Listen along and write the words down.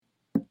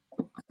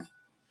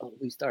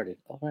We started.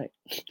 All right.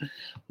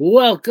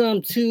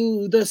 Welcome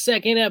to the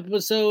second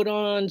episode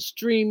on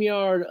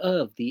StreamYard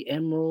of the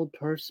Emerald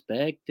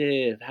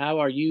Perspective. How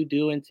are you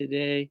doing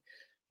today,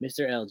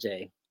 Mr.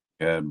 LJ?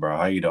 Good, bro.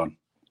 How you doing?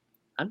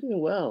 I'm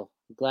doing well.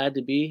 Glad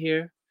to be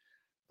here.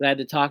 Glad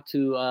to talk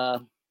to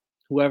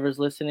whoever's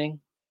listening.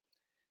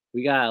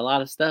 We got a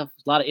lot of stuff,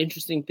 a lot of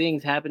interesting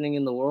things happening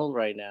in the world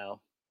right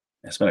now.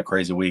 It's been a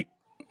crazy week.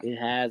 It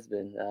has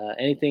been.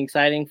 Anything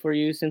exciting for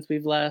you since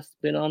we've last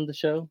been on the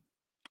show?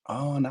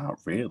 Oh, not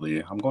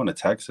really. I'm going to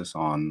Texas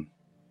on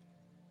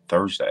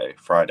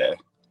Friday.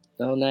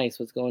 Oh, nice.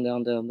 What's going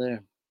down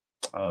there?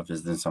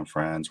 Visiting some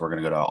friends. We're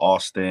gonna go to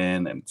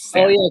Austin and Oh,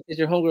 San. yeah, because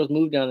your homegirls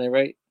moved down there,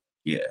 right?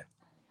 Yeah,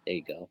 There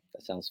you go.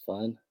 That sounds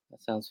fun.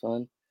 That sounds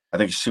fun. I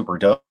think it's super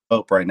dope.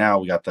 Right now,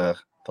 we got the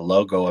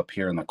logo up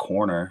here in the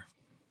corner.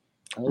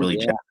 Oh Really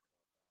yeah.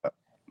 jacked.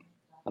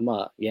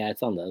 Yeah,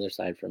 it's on the other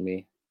side for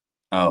me.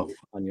 Oh,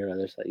 On your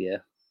other side, yeah.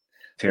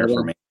 it's here But,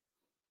 for me.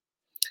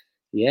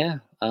 Yeah.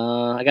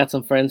 I got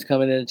some friends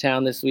coming into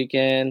town this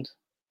weekend.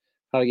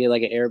 Probably get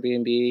like an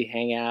Airbnb,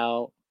 hang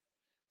out,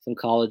 some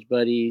college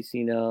buddies,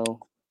 That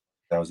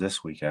was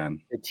this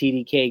weekend. the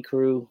TDK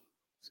crew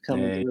is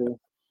coming Hey, through.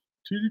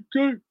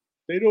 TDK,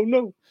 they don't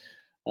know.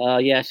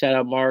 Yeah, shout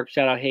out Mark,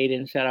 shout out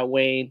Hayden, shout out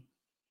Wayne.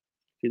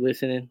 If you're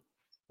listening,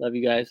 love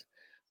you guys.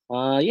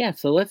 Yeah,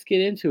 so let's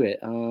get into it.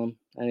 I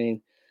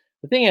mean,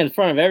 the thing in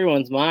front of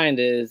everyone's mind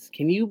is,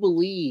 can you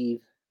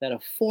believe that a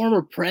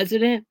former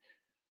president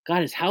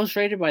got his house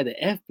raided by the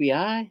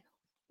FBI?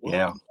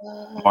 yeah,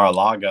 What?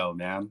 Mar-a-Lago,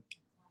 man.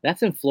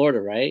 That's in Florida,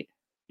 right?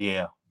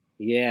 Yeah,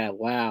 Yeah,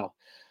 wow.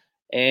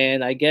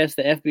 And I guess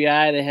the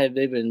FBI,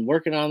 they've been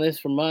working on this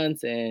for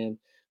months, and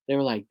they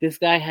were like, this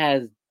guy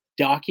has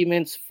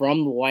documents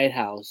from the White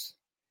House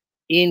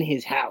in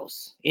his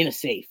house, in a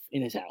safe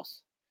in his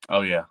house.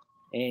 oh yeah.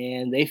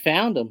 And they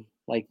found him,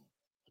 like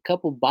a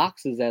couple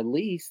boxes at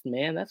least.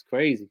 Man, that's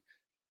crazy.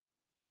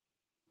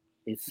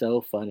 It's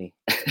so funny.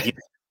 Yeah.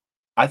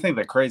 I think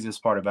the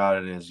craziest part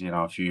about it is,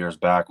 a few years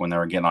back when they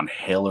were getting on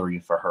Hillary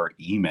for her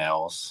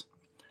emails,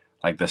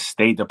 like the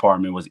State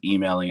Department was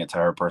emailing it to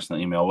her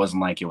personal email. It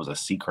wasn't like it was a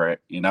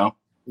secret,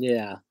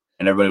 Yeah.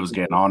 and everybody was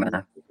getting on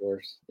her.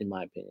 Worse, in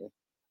my opinion.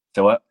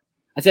 So what?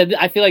 I said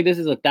I feel like this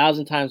is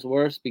 1,000 times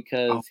worse Oh,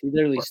 because he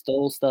literally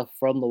stole stuff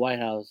from the White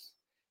House.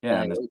 yeah,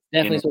 Like, and it's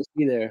definitely supposed to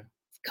be there.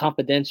 It's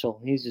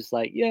confidential. He's just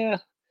like, yeah,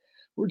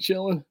 we're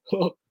chilling.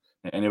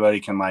 anybody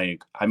can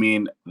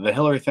the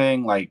Hillary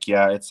thing,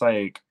 yeah, it's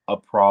like a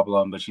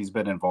problem, but she's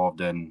been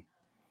involved in,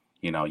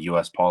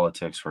 U.S.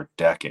 politics for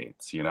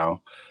decades,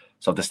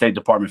 So if the State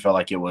Department felt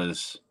like it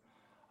was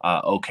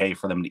okay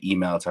for them to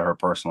email to her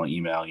personal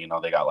email,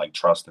 they got like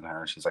trust in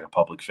her. She's like a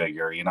public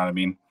figure, you know what I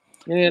mean?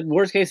 And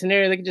worst case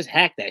scenario, they can just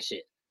hack that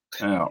shit.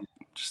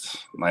 Just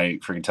like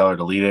freaking tell her to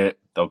delete it.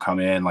 They'll come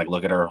in, like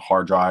look at her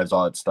hard drives,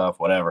 all that stuff,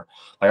 whatever.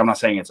 Like I'm not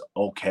saying it's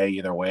okay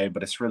either way,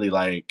 but it's really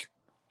like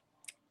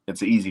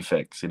it's an easy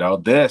fix,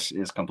 This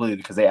is completely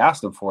because they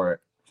asked them for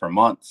it for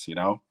months,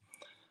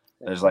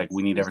 There's like,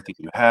 we need everything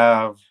you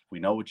have. We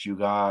know what you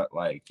got.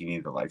 Like, you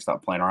need to like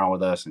stop playing around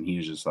with us. And he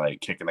was just like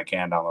kicking the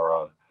can down the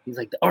road. He's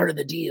like the art of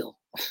the deal.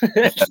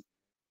 I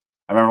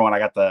remember when I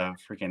got the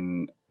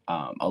freaking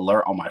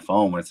alert on my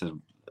phone when it says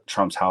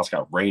Trump's house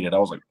got raided. I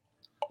was like,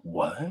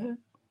 what?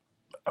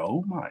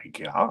 Oh my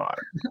God.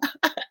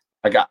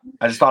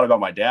 I just thought about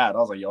my dad. I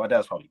was like, yo, my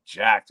dad's probably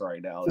jacked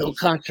right now. So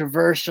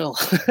controversial.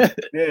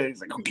 Yeah,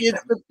 he's like, get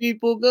the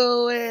people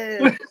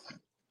going.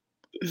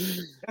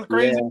 That's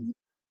crazy. Yeah. Can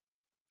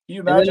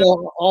you imagine?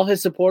 All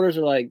his supporters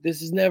are like, this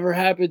has never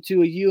happened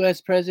to a U.S.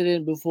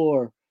 president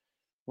before.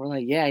 We're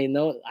like, yeah, I don't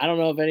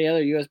know if any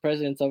other U.S.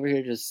 presidents over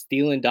here just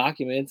stealing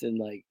documents and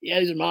like, yeah,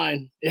 these are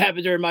mine. It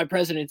happened during my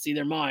presidency.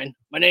 They're mine.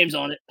 My name's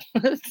on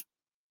it.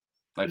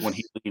 Like when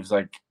he leaves,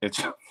 like it's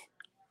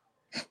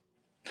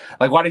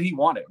like, why did he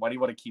want it? Why do you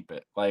want to keep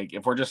it? Like,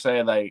 if we're just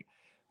saying like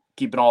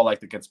keeping all like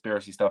the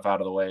conspiracy stuff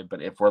out of the way,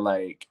 but if we're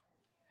like,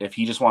 if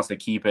he just wants to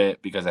keep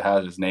it because it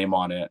has his name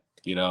on it,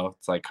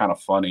 it's like kind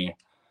of funny.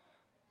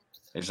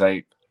 It's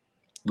like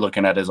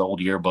looking at his old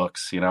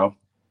yearbooks,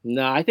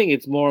 No, I think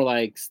it's more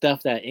like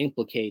stuff that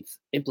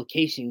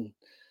implication.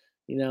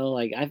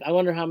 Like I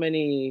wonder how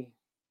many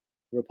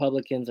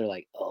Republicans are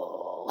like,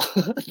 oh,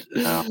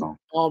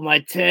 all my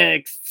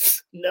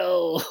texts,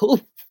 no.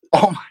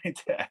 All my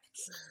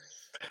texts.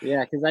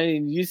 Yeah, because I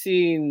mean, you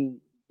seen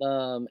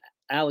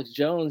Alex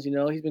Jones, he's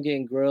been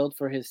getting grilled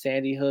for his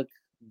Sandy Hook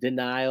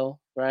denial,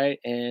 right?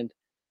 And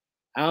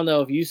I don't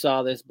know if you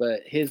saw this,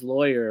 but his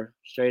lawyer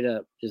straight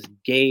up just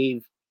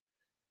gave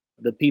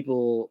the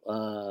people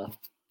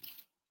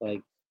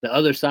like the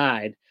other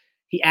side,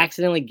 he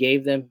accidentally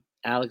gave them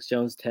Alex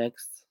Jones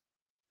texts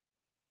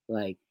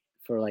like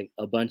for like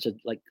a bunch of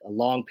like a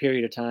long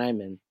period of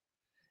time, and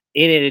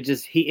in it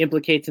just he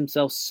implicates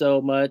himself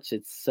so much,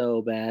 it's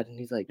so bad. And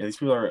he's like, yeah, these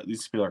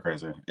people are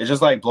crazy. It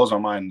just like blows my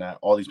mind that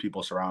all these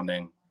people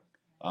surrounding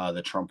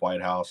the Trump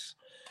White House,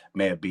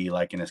 may it be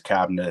like in his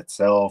cabinet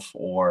itself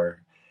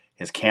or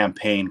his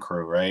campaign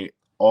crew, right?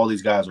 All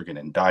these guys are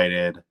getting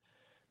indicted.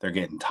 They're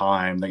getting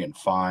time. They're getting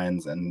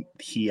fines, and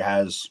he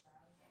has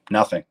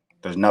Nothing.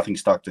 There's nothing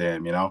stuck to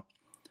him, you know?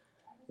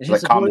 And It's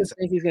his like common supporters sense.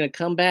 think he's gonna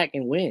come back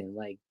and win.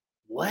 Like,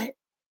 what?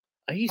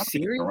 Are you I don't think he's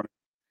gonna serious? run.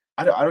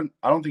 I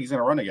don't think he's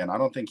gonna run again. I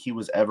don't think he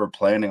was ever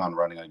planning on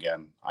running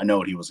again. I know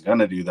what he was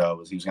gonna do though,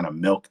 was he was gonna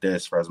milk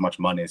this for as much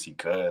money as he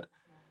could.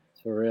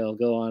 For real,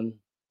 go on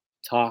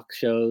talk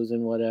shows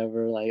and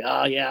whatever. Like,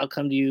 oh yeah, I'll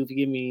come to you if you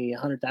give me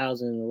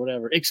 100,000 or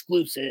whatever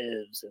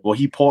exclusives. Well,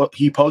 he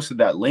posted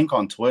that link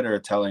on Twitter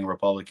telling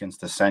Republicans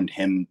to send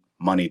him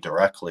money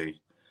directly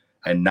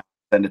and not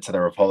send it to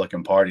the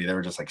Republican Party. They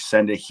were just like,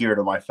 send it here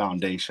to my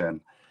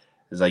foundation.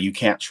 It's like you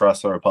can't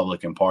trust the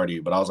Republican Party.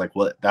 But I was like,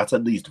 well, that's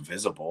at least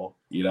visible,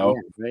 you Yeah, know?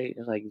 right.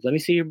 It's like, let me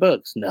see your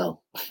books. No.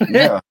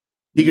 Yeah.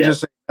 He could Yeah,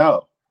 just say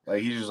no.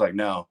 Like he's just like,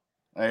 no.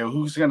 Like,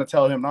 who's gonna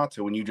tell him not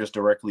to when you just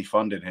directly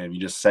funded him? You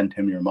just sent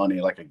him your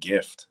money like a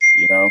gift,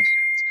 you know?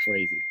 it's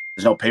crazy.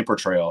 There's no paper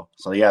trail.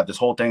 So yeah, this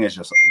whole thing is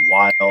just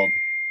wild.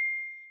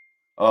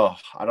 Oh,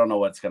 I don't know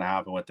what's gonna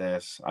happen with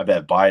this. I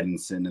bet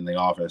Biden's sitting in the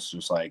office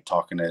just like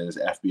talking to his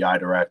FBI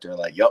director,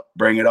 like, "Yep,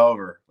 bring it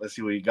over. Let's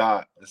see what you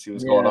got. Let's see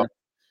what's going Yeah. on."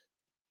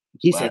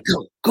 He said,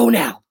 go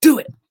now, do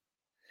it.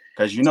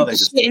 Because Take the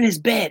shit in his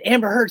bed,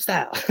 Amber Heard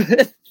style.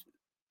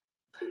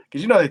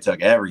 they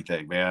took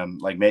everything, man.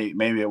 Like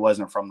maybe it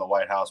wasn't from the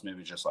White House.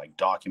 Maybe just like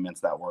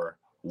documents that were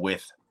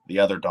with the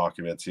other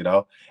documents, you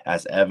know,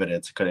 as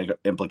evidence. Could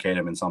implicate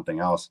him in something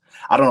else.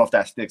 I don't know if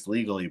that sticks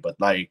legally, but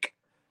like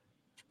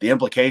the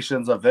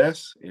implications of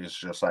this is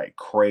just like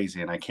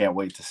crazy, and I can't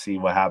wait to see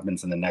what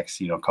happens in the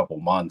next couple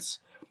months,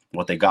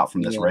 what they got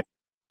from this Yeah, race.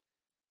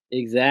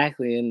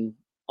 exactly. And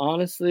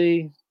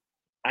honestly,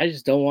 I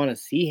just don't want to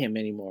see him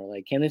anymore.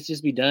 Like, can this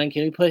just be done?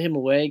 Can we put him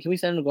away? Can we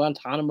send him to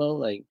Guantanamo?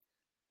 Like,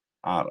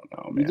 I don't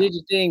know, you man. did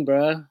your thing,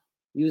 bruh.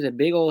 He was a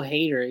big old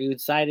hater. He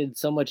incited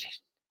so much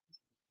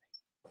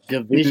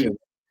division.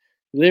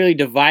 Literally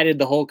divided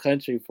the whole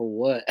country for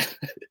what?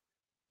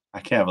 I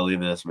can't believe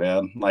this,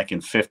 man. Like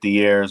in 50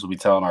 years, we'll be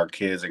telling our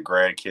kids and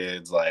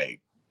grandkids, like,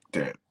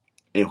 dude,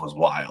 it was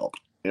wild.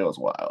 It was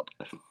wild.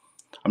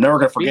 I'm never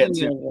gonna forget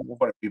Speaking too.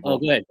 of, oh, People.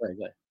 go ahead, go ahead,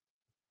 go ahead.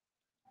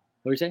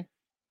 What were you saying?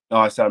 No,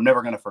 I said I'm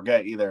never gonna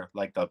forget either.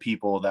 Like the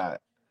people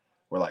that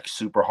were like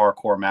super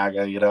hardcore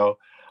MAGA.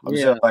 I'm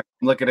just Yeah, like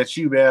looking at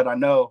you, man. I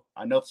know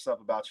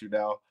stuff about you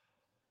now.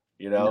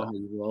 You you know know, how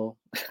you roll.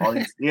 all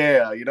these,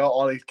 yeah,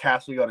 all these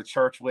cats we go to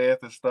church with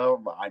and stuff.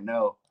 I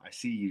know. I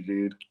see you,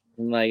 dude.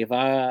 I'm like,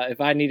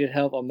 if I needed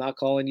help, I'm not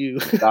calling you.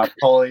 Not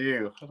calling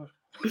you.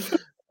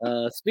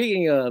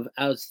 Speaking of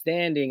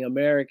outstanding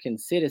American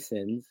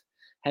citizens,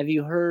 have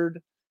you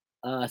heard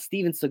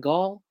Steven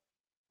Seagal?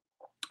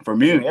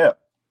 From you, yeah.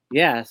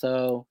 Yeah,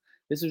 so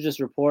this was just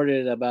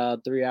reported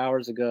about 3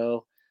 hours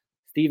ago.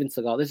 Steven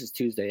Seagal, this is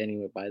Tuesday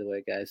anyway, by the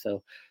way, guys.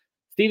 So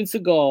Steven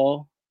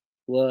Seagal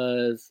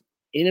was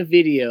in a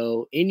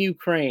video in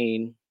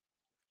Ukraine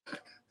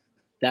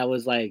that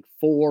was like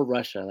for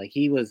Russia. Like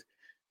he was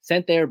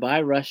sent there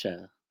by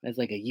Russia as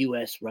like a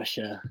US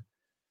Russia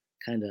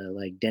kind of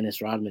like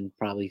Dennis Rodman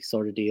probably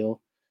sort of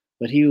deal.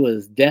 But he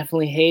was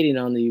definitely hating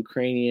on the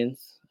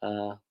Ukrainians,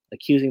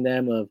 accusing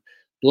them of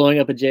blowing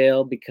up a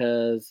jail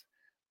because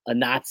a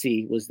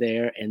Nazi was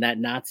there and that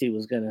Nazi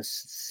was going to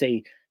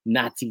say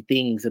Nazi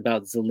things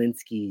about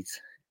Zelensky's.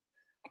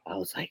 I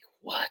was like,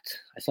 what?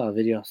 I saw a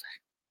video. I was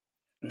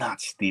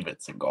Not Steven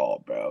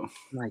Seagal, bro.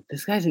 like,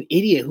 this guy's an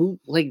idiot. Who,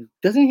 like,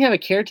 doesn't he have a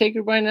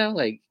caretaker by now?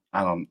 Like,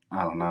 I don't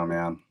know,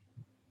 man.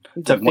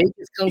 he's the Took one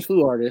fakest kung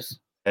fu artist.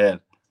 head.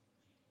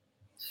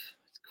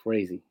 It's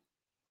crazy.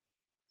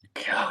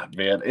 God,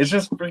 man, it's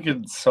just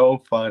freaking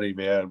so funny,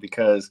 man,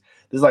 because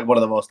this is like one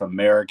of the most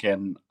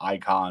American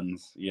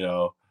icons,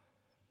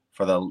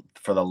 for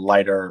the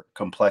lighter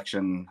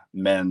complexion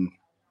men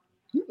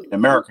in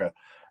America.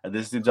 And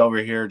this dude's over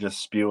here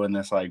just spewing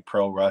this like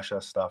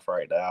pro-Russia stuff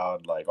right now,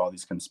 and like all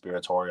these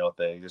conspiratorial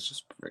things. It's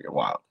just freaking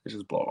wild. It's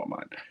just blowing my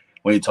mind.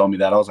 When he told me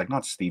that, I was like,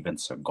 not Steven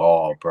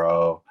Seagal,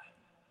 bro.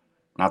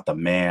 Not the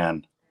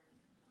man.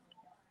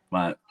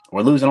 But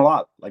we're losing a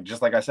lot. Like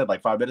just like I said,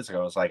 like 5 minutes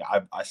ago, it's like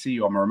I see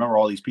you. I'm gonna remember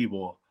all these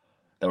people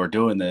that were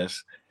doing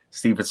this.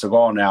 Steven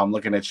Seagal. Now I'm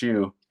looking at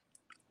you.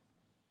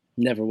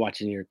 Never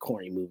watching your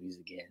corny movies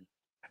again.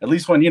 At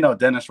least when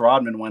Dennis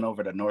Rodman went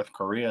over to North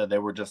Korea, they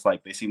were just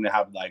like they seemed to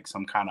have like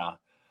some kind of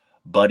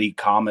buddy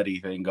comedy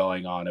thing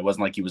going on. It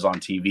wasn't like he was on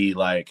TV.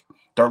 Like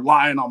they're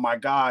lying on my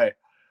guy.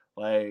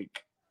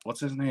 Like what's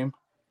his name?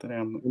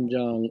 Kim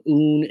Jong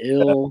Un,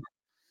 ill.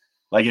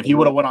 Like if he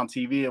would have went on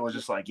TV, it was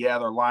just like, yeah,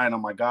 they're lying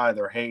on my guy.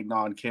 They're hating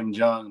on Kim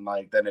Jong.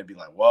 Like then it'd be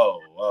like,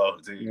 whoa,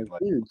 dude. Like,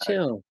 Dude,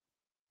 chill.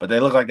 But they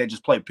look like they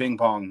just play ping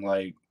pong,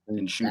 like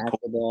and shoot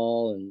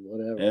basketball and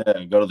whatever.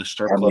 Yeah, go to the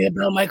strip Tell club. me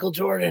about Michael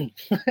Jordan.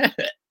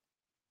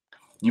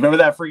 You remember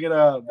that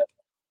freaking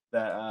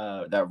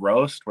that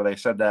roast where they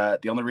said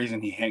that the only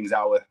reason he hangs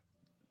out with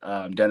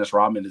Dennis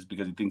Rodman is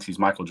because he thinks he's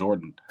Michael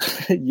Jordan.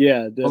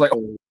 Yeah,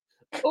 definitely.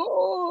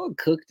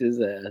 Cooked his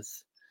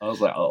ass. I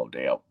was like, oh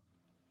damn.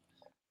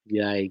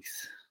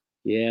 Yikes.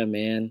 Yeah,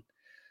 man.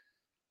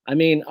 I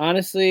mean,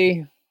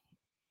 honestly,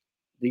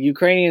 the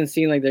Ukrainians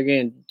seem like they're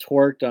getting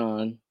twerked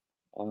on.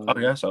 Oh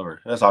yeah, it's over.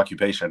 That's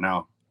occupation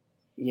now.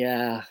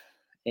 Yeah.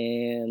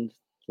 and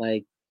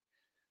like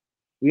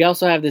we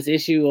also have this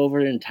issue over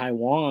in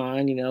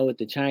Taiwan, with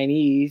the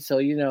Chinese. So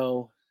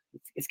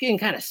it's getting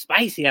kind of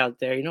spicy out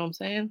there. You know what I'm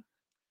saying?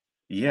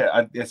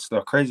 Yeah, it's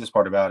the craziest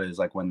part about it is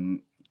like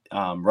when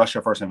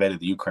Russia first invaded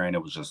the Ukraine,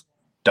 it was just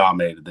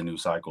dominated the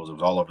news cycles. It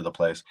was all over the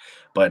place.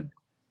 But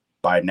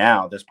by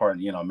now, this part,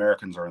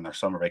 Americans are in their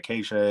summer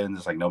vacations.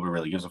 It's like nobody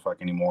really gives a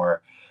fuck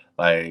anymore.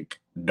 Like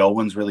no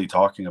one's really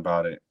talking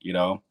about it.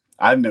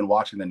 I haven't been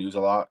watching the news a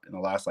lot in the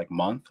last like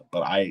month,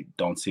 but I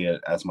don't see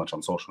it as much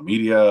on social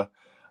media.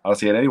 I don't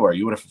see it anywhere.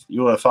 You would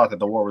have thought that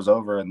the war was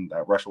over and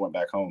that Russia went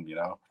back home.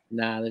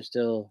 Nah, they're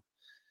still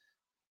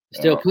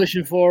Uh,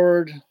 pushing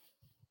forward.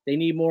 They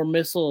need more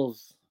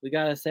missiles. We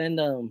gotta send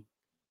them.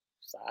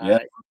 yeah,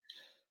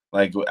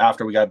 like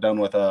after we got done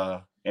with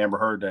Amber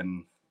Heard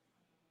and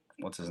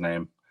what's his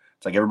name,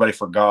 it's like everybody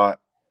forgot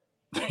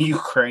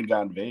Ukraine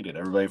got invaded.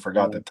 Everybody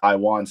forgot that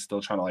Taiwan's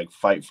still trying to like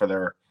fight for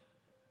their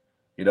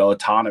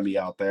autonomy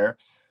out there.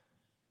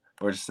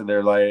 We're just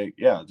they're like,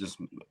 yeah, just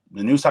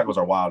the news cycles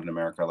are wild in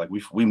America. Like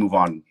we move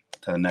on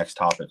to the next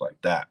topic like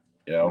that.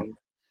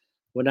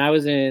 When I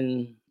was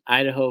in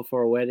Idaho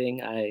for a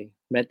wedding, I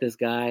met this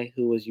guy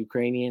who was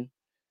Ukrainian,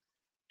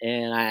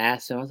 and I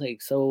asked him, I was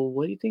like, "So,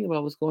 what do you think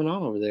about what's going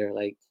on over there?"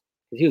 Like,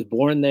 'cause he was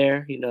born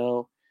there,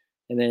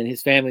 and then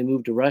his family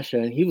moved to Russia,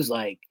 and he was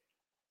like,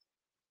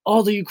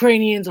 "All the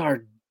Ukrainians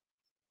are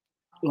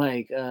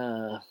like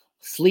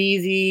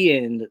sleazy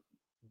and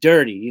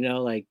dirty,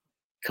 like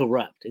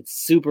corrupt. It's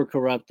super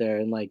corrupt there,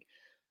 and like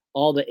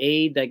all the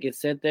aid that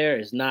gets sent there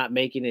is not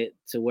making it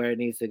to where it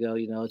needs to go.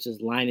 It's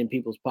just lining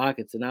people's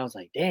pockets." And I was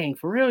like, "Dang,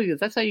 for real?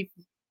 That's how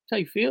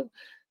you feel?"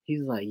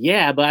 He's like,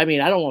 "Yeah, but I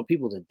mean, I don't want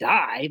people to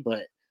die,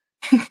 but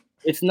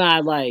it's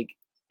not like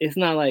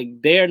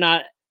they're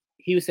not."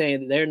 He was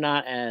saying they're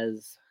not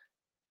as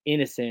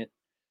innocent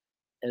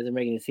as they're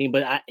making it seem,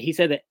 but he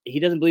said that he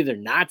doesn't believe they're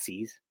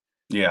Nazis,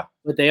 Yeah.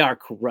 but they are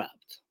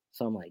corrupt.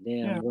 So I'm like,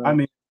 damn, Yeah. I well,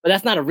 mean, but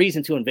that's not a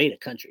reason to invade a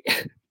country.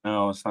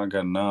 no, it's not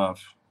good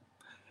enough.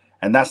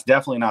 And that's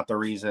definitely not the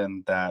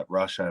reason that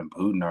Russia and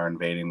Putin are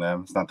invading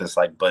them. It's not this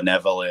like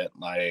benevolent,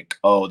 like,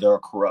 oh, they're a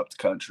corrupt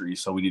country,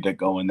 so we need to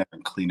go in there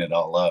and clean it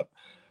all up.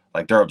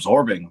 Like they're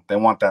absorbing. They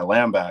want that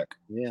land back.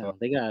 Yeah, So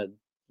they got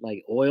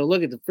like oil.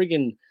 Look at the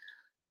freaking.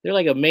 They're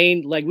like a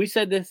main. Like we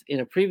said this in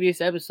a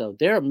previous episode.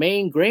 They're a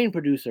main grain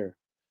producer.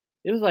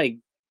 It was like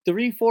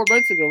 3-4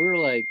 months ago. We were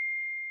like,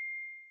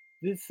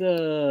 this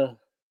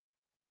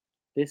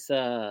this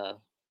the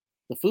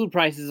food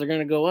prices are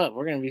gonna go up.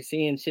 We're gonna be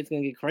seeing shit's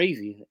gonna get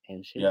crazy,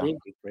 and shit yeah. did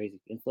get crazy.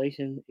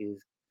 Inflation is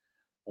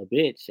a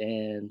bitch,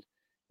 and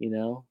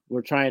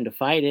we're trying to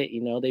fight it.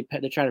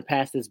 They're trying to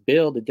pass this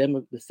bill.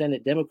 The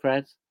Senate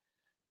Democrats,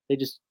 they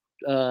just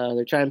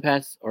they're trying to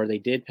pass, or they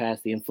did pass,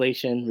 the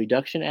Inflation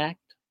Reduction Act.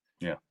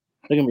 Yeah.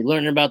 They're gonna be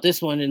learning about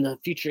this one in the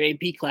future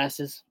AP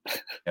classes.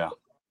 Yeah.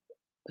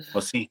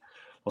 We'll see.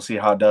 We'll see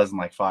how it does in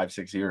like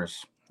 5-6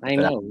 years. I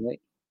know,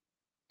 right?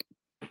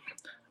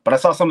 But I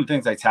saw some of the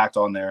things they tacked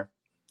on there,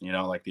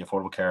 like the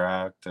Affordable Care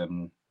Act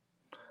and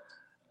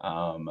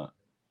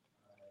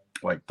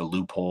like the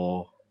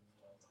loophole,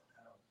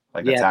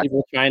 like the Yeah, tax.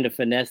 people trying to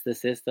finesse the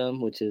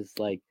system, which is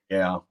like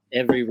Yeah.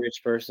 every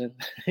rich person.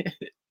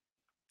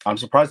 I'm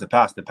surprised it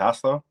passed. It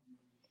passed though?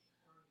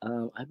 I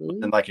In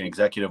believe. like an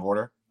executive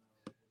order?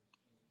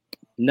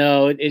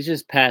 No, it's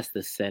just passed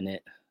the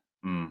Senate.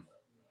 Mm.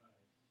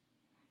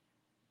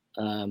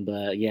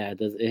 But yeah, it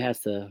does. It has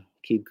to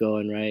keep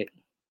going, right?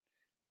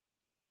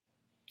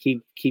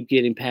 Keep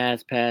getting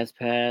passed.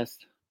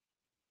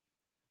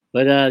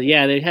 But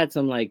yeah, they had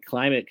some like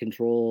climate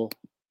control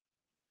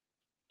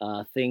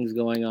things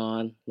going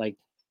on. Like,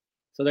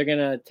 so they're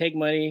gonna take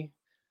money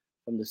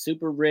from the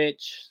super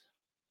rich.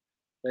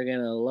 They're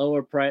gonna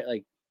lower price,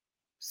 like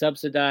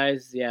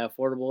subsidize, yeah,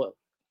 Affordable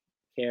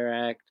Care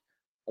Act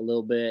a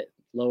little bit,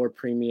 lower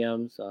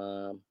premiums.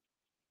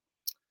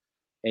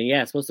 And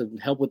yeah, it's supposed to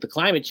help with the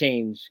climate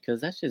change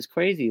because that's just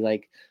crazy.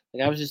 Like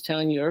I was just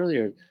telling you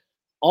earlier,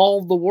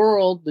 all the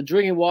world, the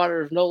drinking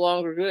water is no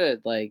longer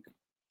good. Like,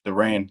 The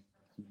rain.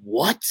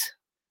 what?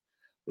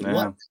 What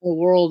Yeah.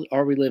 world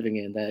are we living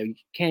in that you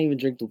can't even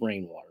drink the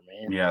rainwater,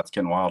 man? Yeah, it's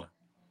getting wild.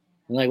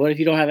 And like, what if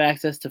you don't have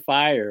access to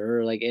fire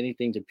or like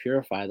anything to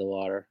purify the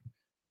water?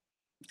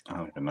 I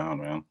don't even know,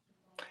 man.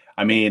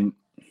 I mean,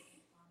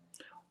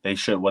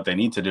 what they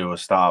need to do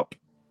is stop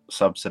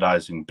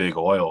subsidizing big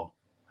oil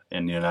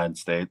in the United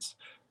States.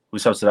 We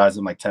subsidize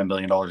them like $10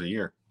 billion a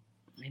year.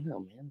 I know,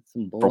 man.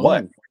 Some For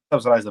what? baloney.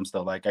 Subsidize them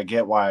still. Like I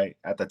get why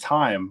at the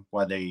time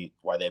why they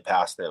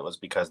passed it was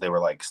because they were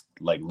like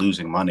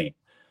losing money,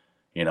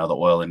 the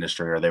oil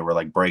industry, or they were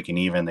like breaking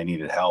even. They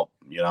needed help.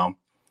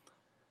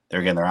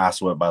 They're getting their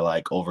ass whipped by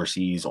like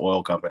overseas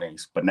oil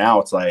companies. But now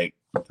it's like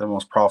the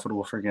most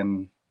profitable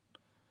freaking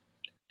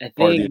I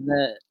part of the think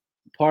that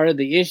part of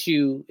the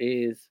issue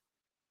is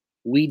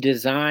we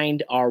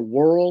designed our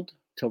world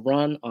to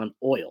run on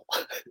oil.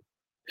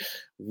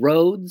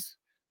 Roads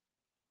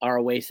are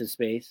a waste of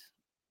space.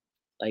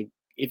 Like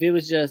if it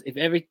was just if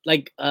every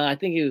like I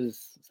think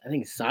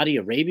Saudi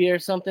Arabia or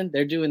something,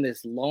 they're doing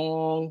this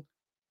long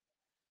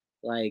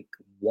like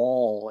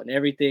wall, and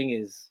everything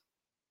is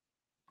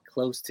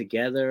close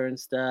together and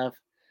stuff.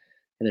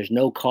 And there's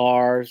no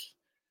cars.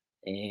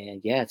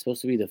 And yeah, it's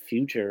supposed to be the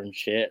future and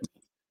shit.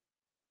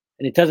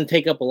 And it doesn't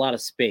take up a lot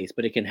of space,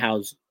 but it can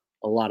house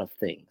a lot of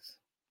things.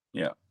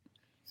 Yeah.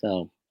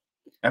 So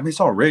I mean, it's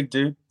all rigged,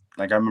 dude.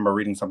 Like I remember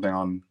reading something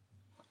on,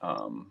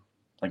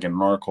 like in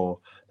an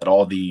article that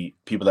all the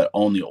people that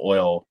own the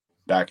oil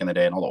back in the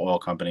day and all the oil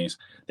companies,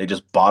 they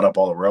just bought up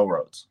all the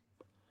railroads.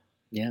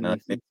 yeah, And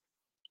makes sense.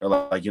 they're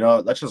like, you know,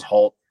 let's just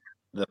halt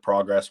the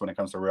progress when it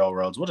comes to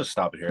railroads. We'll just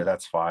stop it here.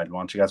 That's fine. Why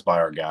don't you guys buy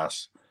our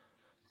gas?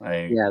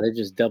 Like, Yeah, they're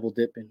just double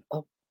dipping.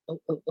 Oh, oh,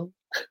 oh, oh.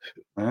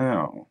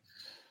 oh,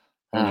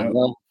 who knows?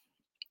 Well,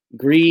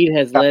 greed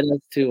has led us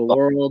to a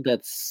world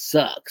that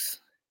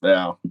sucks.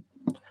 Yeah.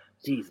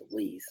 Jeez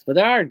Louise. But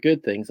there are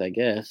good things, I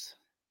guess.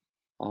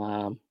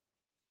 Um,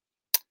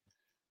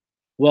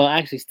 well,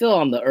 actually, still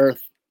on the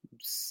Earth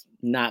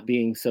not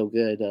being so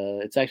good.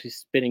 It's actually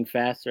spinning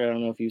faster. I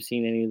don't know if you've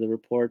seen any of the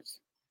reports.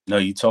 No,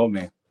 you told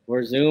me.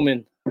 We're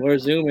zooming. We're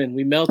zooming.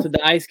 We melted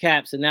the ice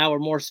caps, and now we're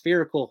more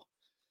spherical.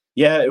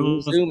 Yeah, it We're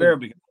was zooming. fair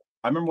because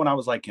I remember when I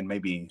was like in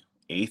maybe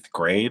 8th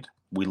grade,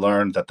 we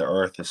learned that the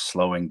Earth is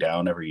slowing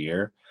down every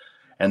year,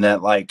 and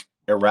that like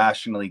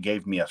irrationally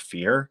gave me a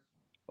fear.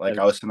 Like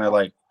I was sitting there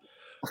like,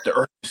 the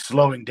Earth is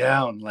slowing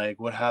down. Like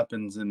what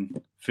happens in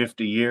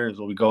 50 years?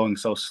 We'll be going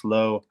so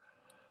slow.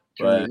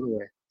 But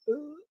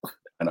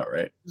I know,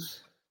 right?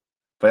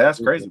 But that's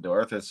crazy. The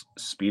Earth is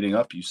speeding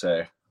up, you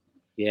say.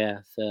 Yeah,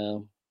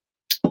 so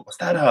What's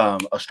that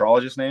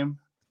astrologist's name?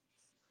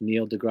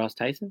 Neil deGrasse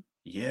Tyson?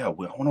 Yeah, I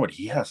wonder what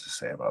he has to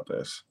say about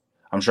this.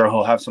 I'm sure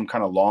he'll have some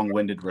kind of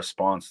long-winded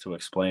response to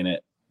explain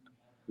it.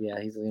 Yeah,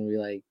 he's gonna be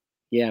like,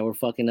 yeah, we're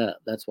fucking up.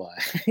 That's why.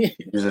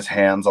 Use his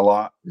hands a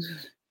lot.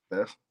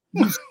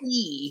 You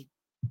see.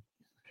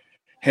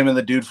 Him and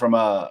the dude from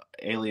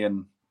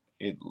Alien,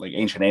 like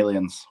Ancient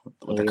Aliens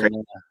with the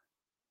crazy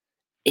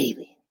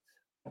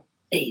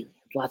aliens,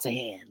 lots of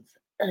hands,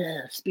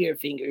 spear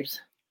fingers.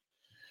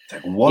 It's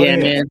like, what? Yeah,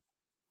 man.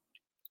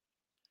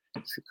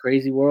 It's a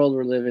crazy world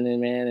we're living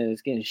in, man, and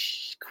it's getting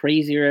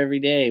crazier every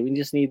day. We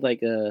just need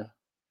like a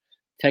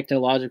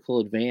technological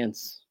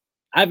advance.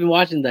 I've been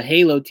watching the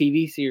Halo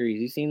TV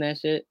series. You seen that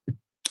shit?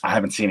 I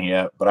haven't seen it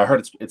yet, but I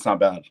heard it's not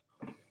bad.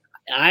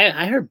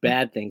 I heard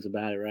bad things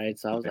about it, right?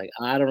 So I was like,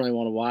 I don't really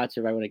want to watch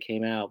it right when it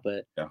came out,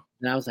 but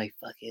then I was like,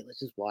 fuck it, let's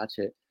just watch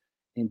it.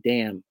 And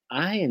damn,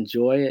 I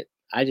enjoy it.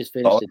 I just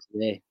finished it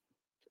today.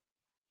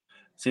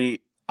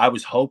 See, I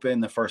was hoping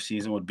the first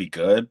season would be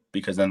good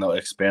because then they'll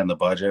expand the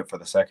budget for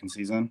the second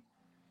season.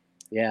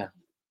 Yeah.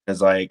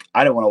 Because like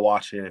I didn't want to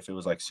watch it if it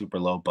was like super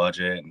low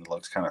budget and it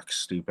looks kind of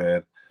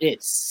stupid.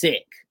 It's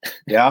sick.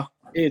 Yeah.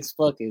 It's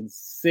fucking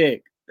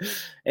sick.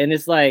 And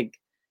it's like,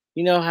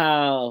 you know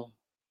how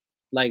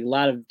like a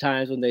lot of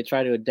times when they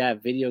try to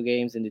adapt video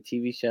games into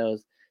TV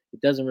shows,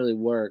 it doesn't really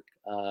work.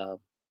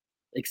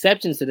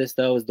 Exceptions to this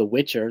though is The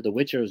Witcher. The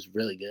Witcher was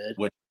really good.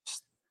 Which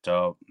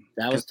dope.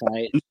 That was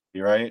tight.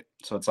 Right?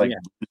 So it's like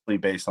loosely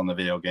based on the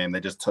video game. They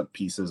just took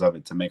pieces of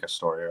it to make a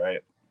story,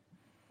 right?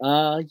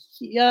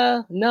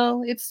 Yeah,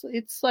 no, it's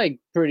like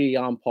pretty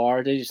on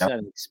par. They just kind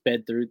of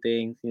sped through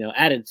things, you know,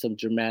 added some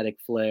dramatic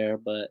flair,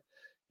 but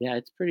yeah,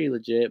 it's pretty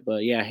legit.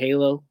 But yeah,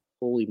 Halo,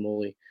 holy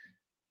moly.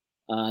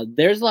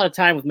 There's a lot of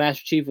time with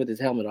Master Chief with his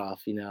helmet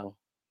off, you know,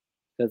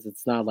 because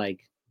it's not like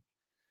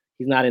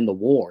he's not in the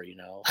war, you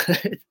know.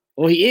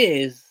 Well,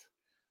 he is,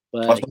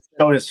 but he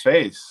showed his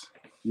face.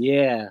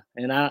 Yeah,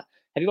 and have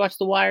you watched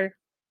The Wire?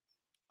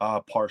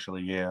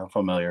 Partially, yeah, I'm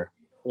familiar.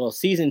 Well,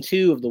 season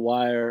 2 of The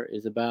Wire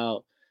is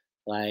about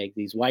like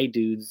these white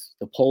dudes,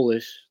 the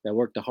Polish that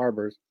work the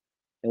harbors,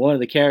 and one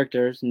of the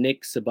characters,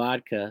 Nick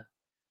Sabatka,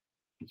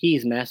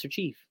 he's Master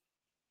Chief.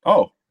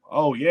 Oh,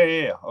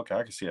 yeah. Okay,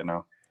 I can see it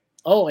now.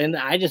 Oh, and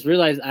I just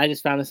realized I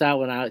just found this out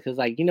because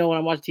like you know when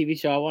I watch a TV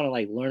show, I want to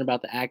like learn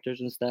about the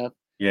actors and stuff.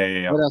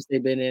 Yeah. What else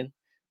they've been in?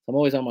 I'm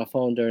always on my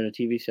phone during a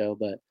TV show,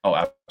 but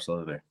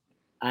absolutely.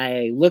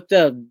 I looked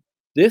up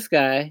this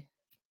guy,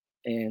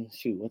 and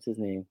shoot, what's his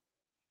name?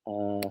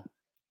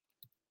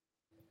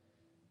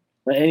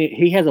 But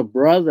he has a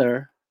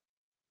brother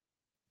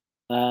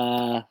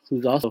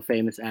who's also a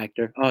famous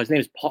actor. Oh, his name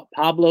is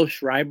Pablo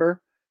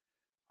Schreiber.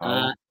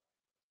 And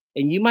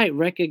you might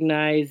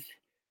recognize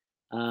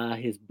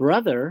his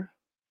brother.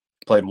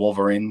 Played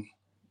Wolverine,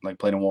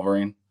 played in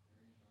Wolverine.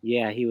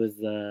 Yeah, he was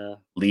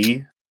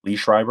Lee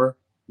Schreiber.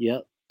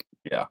 Yep.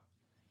 Yeah.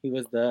 He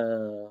was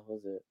what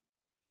was it?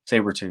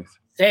 Sabretooth.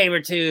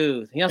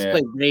 He also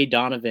played Ray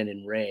Donovan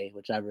in Ray,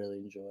 which I really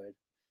enjoyed.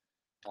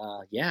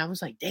 Yeah, I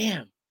was like,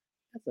 damn,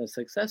 that's a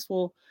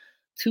successful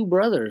 2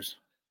 brothers.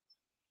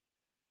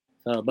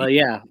 So, but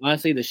yeah,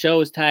 honestly, the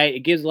show is tight. It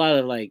gives a lot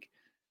of like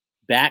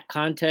back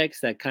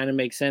context that kind of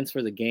makes sense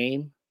for the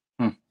game.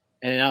 And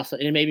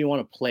it made me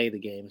want to play the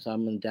game. So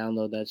I'm gonna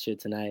download that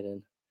shit tonight,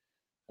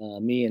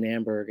 and me and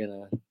Amber are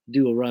gonna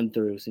do a run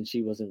through since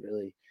she wasn't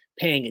really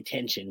paying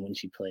attention when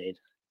she played.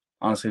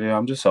 Honestly, dude,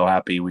 I'm just so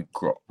happy we're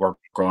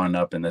growing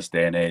up in this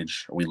day and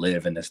age. We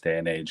live in this day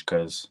and age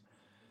because,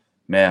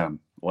 man,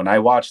 when I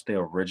watched the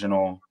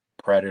original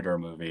Predator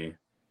movie.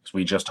 So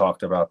we just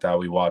talked about that.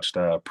 We watched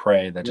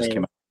Prey that just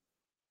came out.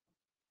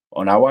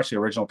 When I watched the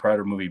original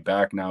Predator movie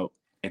back now,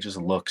 it just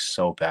looks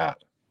so bad.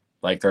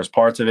 Like there's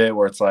parts of it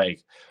where it's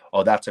like,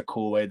 oh, that's a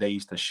cool way they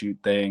used to shoot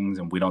things,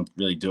 and we don't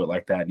really do it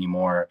like that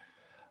anymore.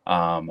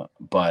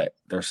 But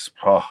it's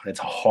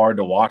hard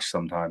to watch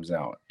sometimes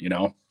now. You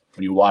know,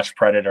 when you watch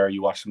Predator,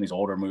 you watch some of these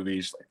older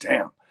movies, like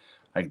damn,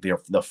 like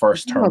the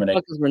first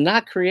Terminator. We're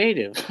not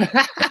creative.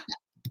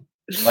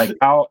 Like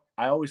how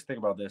I always think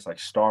about this, like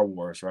Star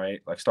Wars,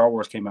 right? Like Star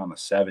Wars came out in the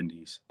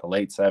 70s, the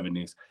late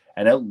 70s,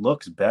 and it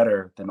looks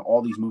better than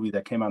all these movies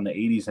that came out in the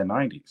 80s and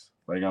 90s.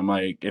 Like I'm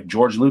like, if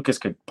George Lucas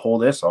could pull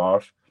this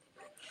off,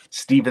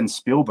 Steven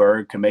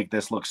Spielberg can make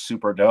this look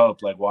super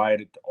dope. Like why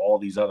did all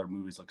these other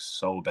movies look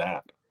so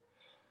bad?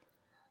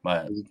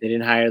 But they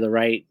didn't hire the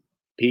right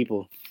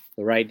people,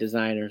 the right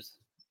designers.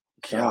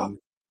 Yeah,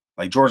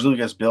 like George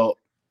Lucas built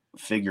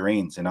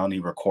figurines and only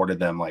recorded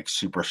them like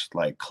super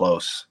like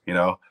close, you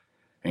know,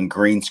 and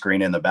green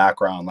screen in the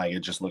background. Like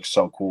it just looks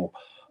so cool.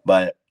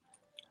 But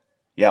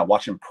yeah,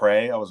 watching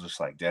Prey, I was just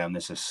like, damn,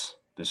 this is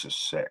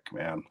sick,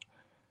 man.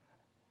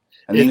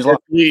 And if it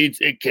bleeds,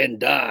 it can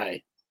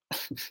die.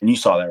 And you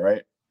saw that,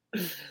 right?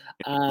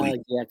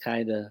 Yeah,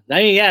 kind of.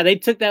 I mean, yeah, they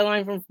took that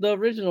line from the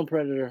original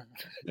Predator.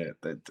 Yeah,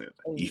 that did.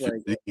 If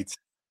it bleeds,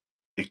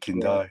 it can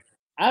die.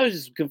 I was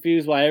just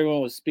confused why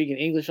everyone was speaking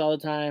English all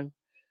the time.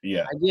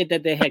 Yeah, I get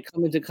that they had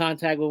come into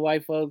contact with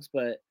white folks,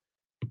 but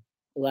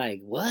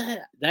like what?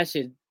 That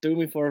shit threw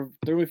me for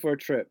a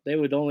trip. They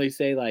would only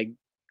say like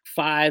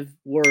 5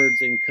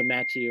 words in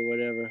Comanche or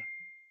whatever.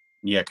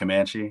 Yeah,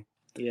 Comanche.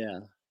 Yeah.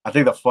 I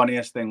think the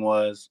funniest thing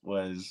was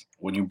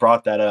when you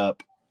brought that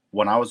up.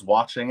 When I was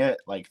watching it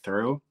like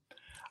through,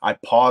 I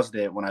paused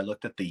it when I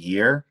looked at the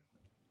year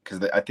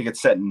because I think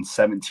it's set in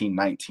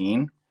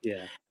 1719. Yeah.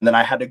 And then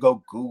I had to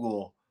go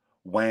Google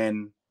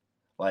when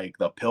like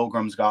the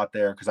Pilgrims got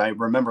there because I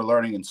remember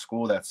learning in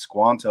school that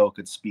Squanto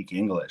could speak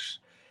English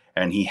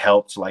and he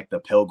helped like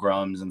the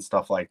Pilgrims and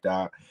stuff like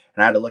that.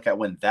 And I had to look at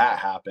when that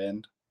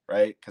happened,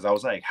 right? Because I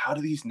was like, how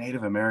do these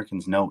Native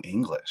Americans know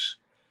English?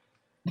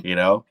 You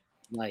know?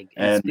 Like,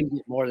 and speak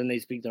it more than they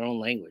speak their own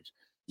language.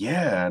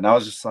 Yeah. And I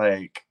was just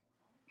like,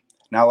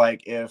 now,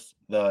 like if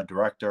the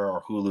director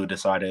or Hulu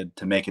decided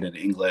to make it in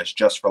English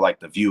just for like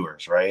the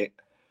viewers, right?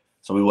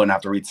 So we wouldn't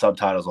have to read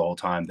subtitles the whole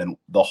time, then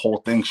the whole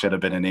thing should have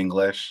been in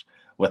English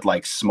with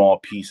like small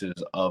pieces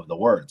of the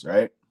words,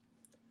 right?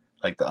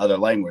 Like the other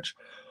language.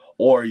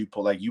 Or you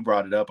put, like you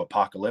brought it up,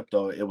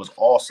 Apocalypto, it was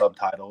all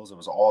subtitles, it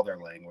was all their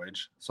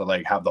language. So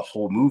like have the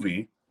whole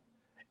movie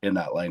in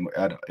that language.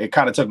 It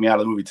kind of took me out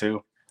of the movie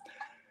too.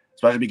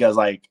 Especially because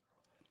like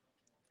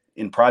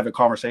in private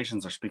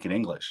conversations they're speaking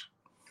English.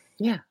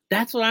 Yeah,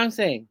 that's what I'm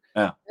saying.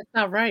 Yeah. That's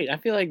not right. I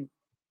feel like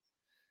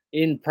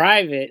in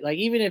private, like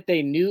even if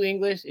they knew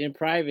English in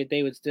private,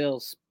 they would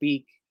still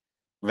speak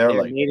their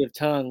like native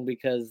tongue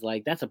because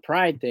like that's a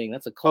pride thing.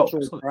 That's a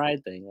cultural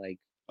pride thing. Like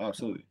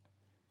absolutely.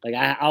 Like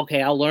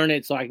I'll learn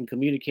it so I can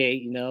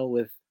communicate, you know,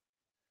 with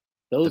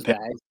those guys.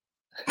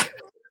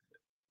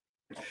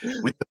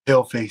 With the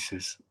pale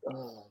faces.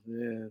 Oh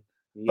man.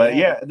 Yeah. But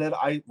yeah, and then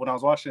when I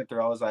was watching it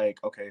through, I was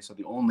like, okay, so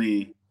the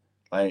only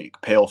like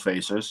pale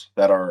faces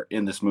that are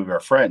in this movie are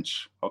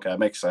French. Okay, that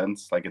makes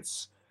sense. Like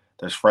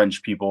there's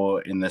French people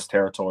in this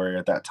territory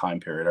at that time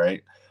period,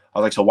 right? I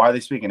was like, so why are they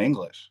speaking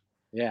English?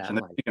 Yeah, so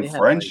they speaking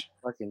French.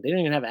 Like, they didn't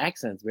even have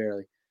accents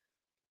barely.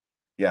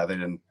 Yeah, they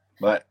didn't.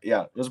 But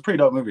yeah, it was a pretty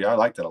dope movie. I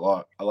liked it a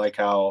lot. I like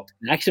how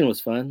action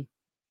was fun.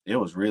 It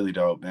was really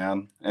dope,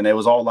 man. And it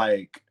was all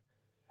like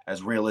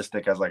as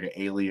realistic as like an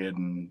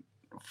alien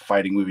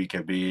fighting movie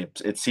could be.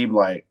 It seemed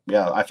like,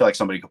 yeah, I feel like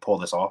somebody could pull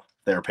this off.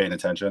 They were paying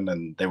attention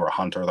and they were a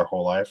hunter their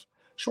whole life.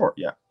 Sure,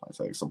 yeah. I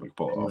think somebody could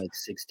pull it off. Like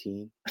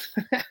 16.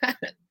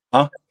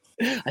 Huh?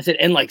 I said,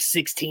 and like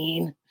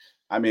 16.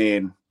 I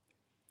mean,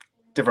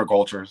 different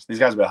cultures. These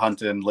guys have been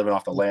hunting, living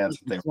off the land.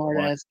 Smart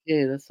ass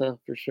kid, that's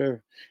for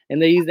sure.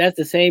 And that's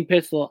the same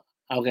pistol.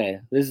 Okay,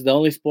 this is the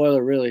only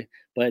spoiler really,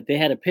 but they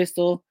had a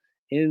pistol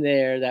in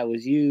there that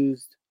was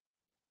used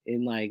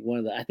in like one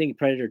of the, I think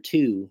Predator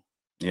 2.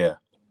 Yeah.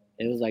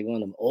 It was like one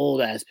of them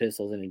old ass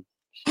pistols, and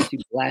she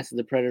blasted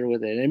the Predator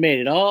with it, and it made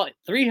it all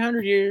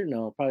 300 years.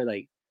 No, probably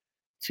like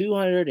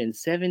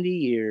 270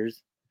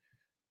 years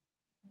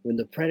when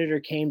the Predator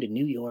came to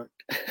New York,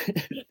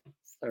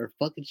 started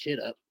fucking shit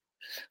up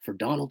for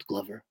Danny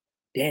Glover.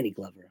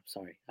 I'm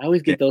sorry. I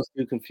always get those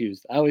two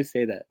confused. I always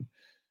say that.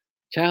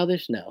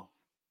 Childish? No.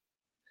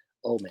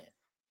 Oh, man.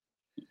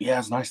 Yeah,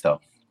 it's nice,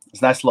 though.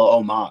 It's a nice little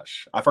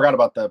homage. I forgot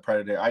about the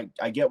Predator.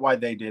 I get why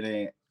they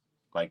didn't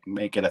like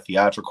make it a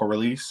theatrical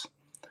release,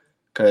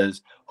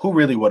 because who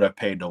really would have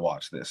paid to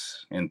watch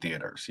this in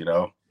theaters, you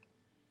know?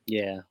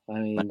 Yeah, I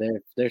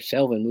mean, they're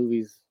shelving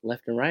movies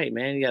left and right,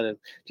 man. You gotta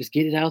just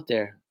get it out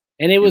there.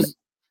 And it was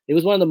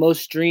one of the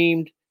most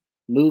streamed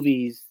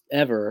movies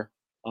ever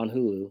on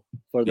Hulu.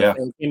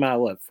 It came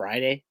out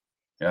Friday?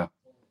 Yeah.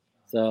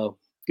 So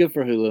good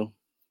for Hulu.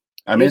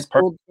 I mean, it's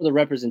cool for the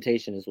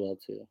representation as well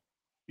too.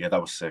 Yeah, that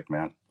was sick,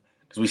 man.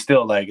 Because we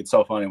still it's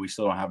so funny. We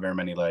still don't have very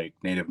many like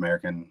Native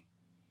American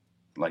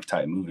like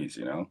type movies,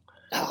 you know.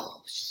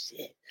 Oh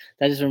shit!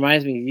 That just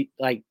reminds me,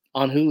 like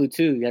on Hulu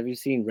too. Have you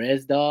seen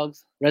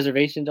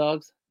Reservation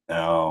Dogs?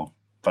 No,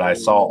 but I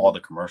saw all Oh, the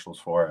commercials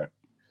for it.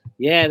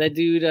 yeah, that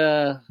dude,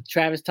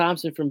 Travis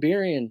Thompson from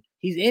Burian,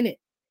 he's in it.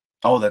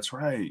 Oh, that's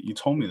right. You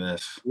told me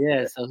this.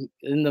 Yeah, so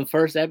in the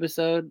first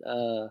episode,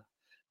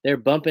 they're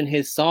bumping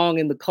his song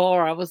in the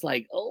car. I was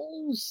like,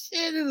 "Oh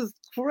shit, this is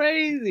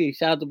crazy!"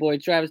 Shout out to boy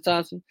Travis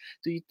Thompson.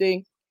 Do you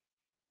think?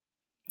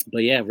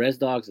 But yeah, Res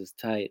Dogs is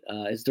tight.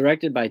 It's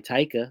directed by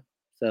Taika,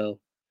 so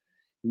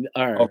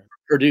Oh, or hmm.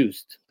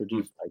 produced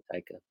by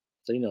Taika.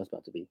 So you know it's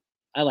about to be.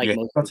 I like Yeah,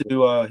 most of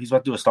it. he's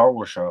about to do a Star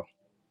Wars show.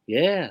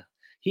 Yeah,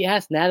 he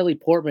asked Natalie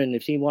Portman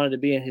if she wanted to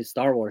be in his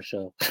Star Wars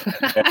show.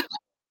 Yeah,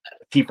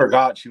 he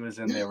forgot she was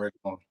in the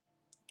original.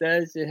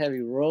 That shit had me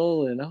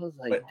rolling. I was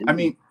like, But I dude,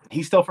 mean,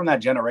 he's still from that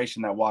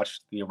generation that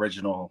watched the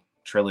original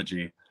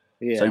trilogy, so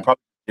he yeah.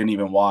 probably didn't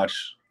even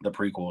watch the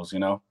prequels, you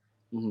know,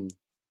 Mhm.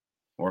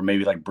 or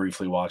maybe like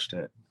briefly watched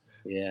it.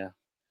 Yeah.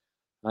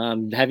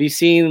 Have you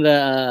seen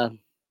the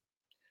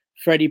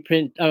Freddie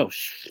Prince? Oh,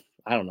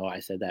 I don't know why I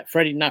said that.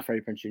 Not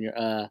Freddie Prince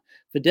Jr.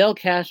 Fidel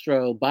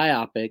Castro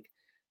biopic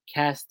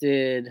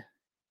casted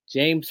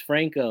James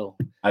Franco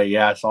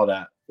Yeah, I saw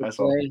that. to I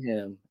saw. play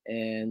him,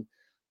 and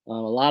a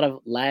lot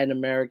of Latin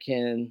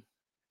American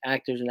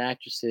actors and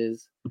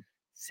actresses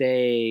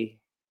say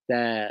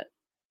that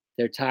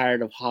they're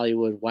tired of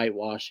Hollywood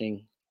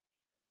whitewashing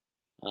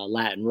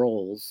Latin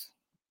roles.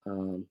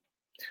 Um,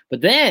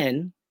 but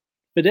then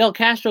Fidel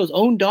Castro's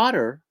own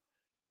daughter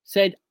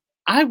said,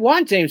 "I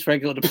want James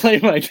Franco to play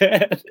my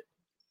dad."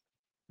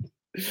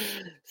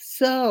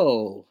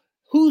 So,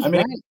 I who's mean,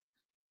 right?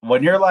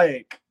 when you're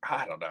like,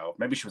 I don't know,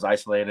 maybe she was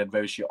isolated.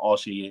 Maybe she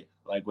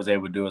like was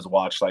able to do is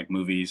watch like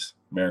movies,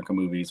 American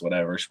movies,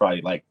 whatever. She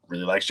probably like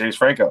really likes James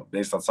Franco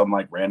based on some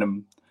like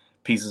random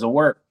pieces of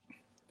work.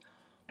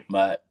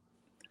 But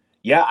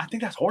yeah, I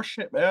think that's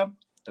horseshit, man.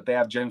 That they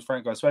have James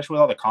Franco, especially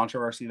with all the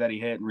controversy that he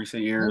hit in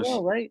recent I years.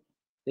 know, right?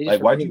 They just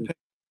Like, why'd forget you it. pick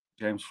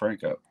James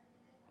Franco?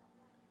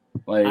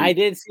 I Like,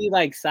 did see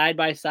like side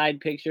by side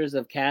pictures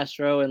of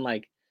Castro and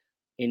like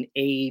an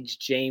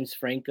aged James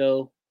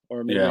Franco,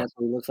 or maybe yeah, that's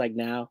what he looks like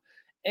now.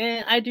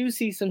 And I do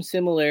see some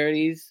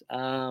similarities.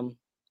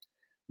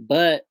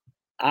 But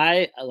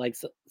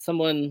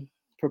someone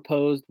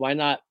proposed, why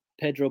not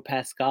Pedro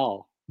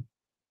Pascal?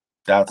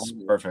 that's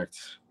Um, perfect.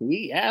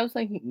 yeah, I was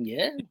like,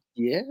 yeah,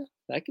 yeah,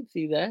 I could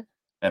see that.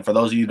 And for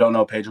those of you who don't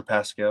know Pedro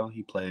Pascal,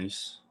 he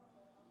plays,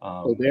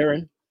 um,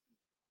 Oberyn,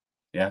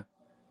 yeah,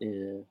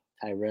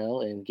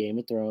 Tyrell in Game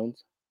of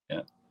Thrones,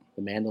 yeah,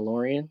 The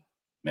Mandalorian.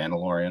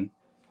 Mandalorian.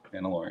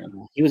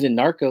 He was in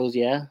Narcos,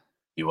 yeah.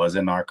 He was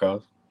in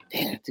Narcos.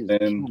 Damn, that dude's Then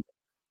killing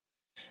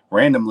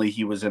randomly,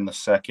 he was in the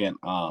second,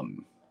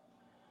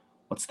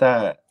 what's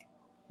that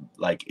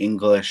like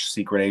English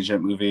secret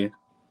agent movie,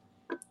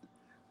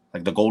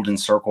 like The Golden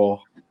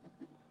Circle.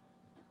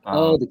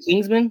 Oh, Um, the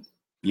Kingsman?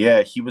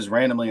 yeah, he was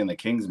randomly in The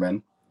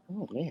Kingsman.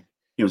 Oh man.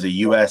 He was a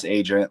U.S.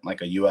 agent,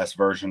 like a U.S.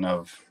 version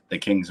of The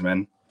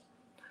Kingsman.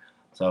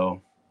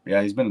 So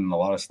yeah, he's been in a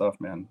lot of stuff,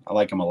 man. I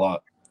like him a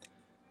lot.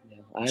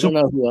 Yeah. I don't Super.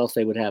 know who else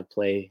they would have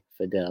play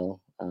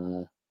Fidel.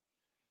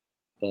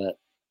 But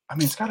I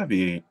mean,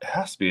 it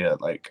has to be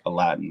like a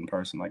Latin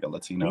person, like a you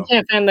Latino.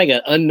 can't find like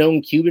an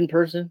unknown Cuban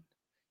person.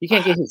 You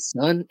can't get his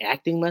son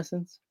acting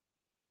lessons.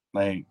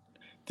 Like,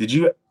 did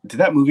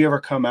that movie ever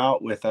come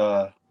out with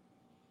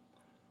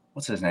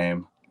what's his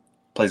name?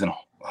 Plays in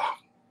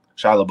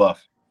Shia LaBeouf.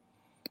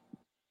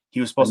 He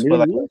was A supposed to play new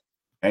like what?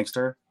 a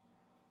gangster.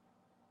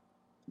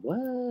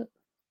 What?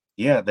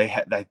 Yeah,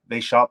 they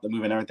shot the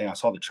movie and everything. I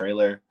saw the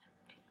trailer.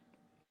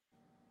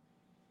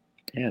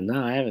 Yeah,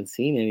 no, I haven't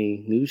seen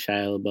any new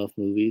Shia LaBeouf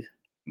movies.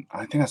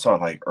 I think I saw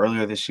it like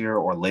earlier this year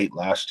or late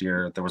last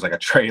year. There was like a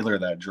trailer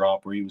that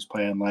dropped where he was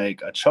playing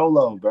like a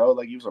cholo, bro.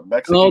 Like he was a Oh,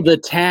 Mexican. the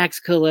tax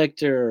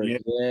collector. Yeah,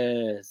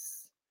 Yes.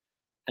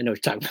 I know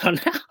what you're talking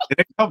about now. did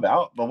it come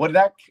out? But when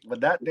that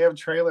damn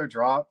trailer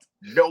dropped,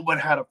 no one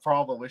had a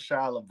problem with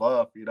Shia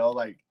LaBeouf. You know,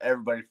 like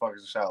everybody fucks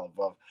with Shia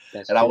LaBeouf.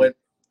 That's And true.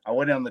 I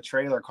went on the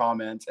trailer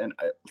comments and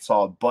I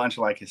saw a bunch of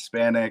like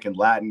Hispanic and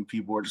Latin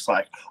people were just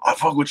like, I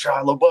fuck with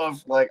Shia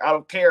LaBeouf. Like I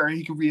don't care,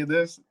 he could be in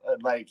this.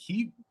 And, like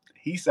he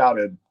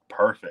sounded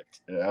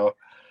perfect. You know,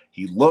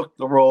 he looked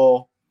the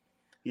role.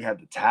 He had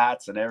the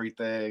tats and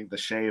everything, the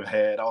shaved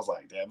head. I was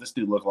like, damn, this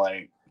dude looked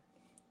like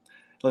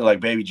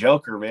Baby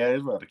Joker, man.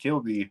 He's about to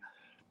kill me.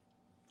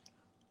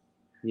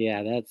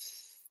 Yeah,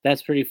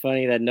 that's pretty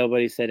funny that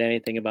nobody said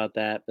anything about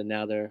that, but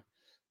now they're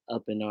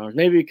up in arms.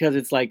 Maybe because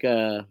it's like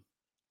a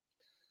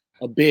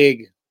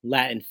big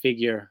Latin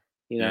figure,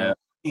 you Yeah.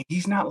 know.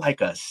 He's not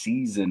like a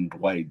seasoned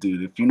white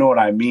dude, if you know what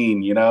I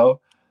mean, you know?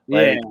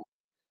 Yeah. Like,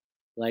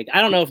 Like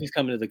I don't know if he's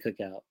coming to the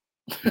cookout.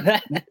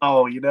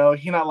 oh, you know,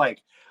 he not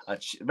like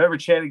remember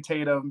Channing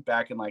Tatum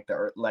back in like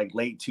the like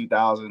late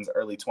 2000s,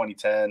 early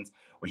 2010s,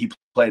 where he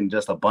played in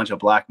just a bunch of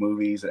black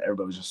movies and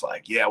everybody was just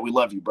like, yeah, we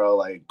love you, bro.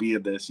 Like, be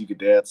in this, you could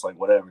dance, like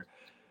whatever.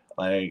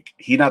 Like,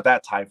 he's not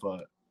that type,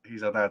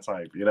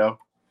 you know? Like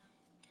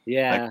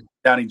Yeah.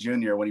 Downey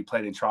Jr. when he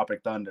played in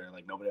Tropic Thunder,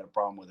 like nobody had a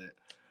problem with it.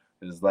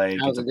 It's like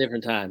That was a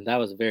different time. That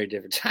was a very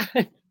different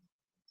time.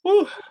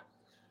 whew,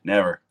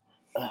 never.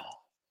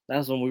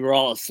 That's when we were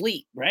all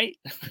asleep, right?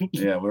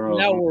 Yeah,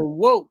 Now we're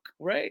woke,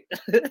 right?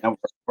 now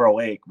we're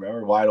awake, bro.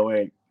 We're wide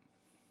awake.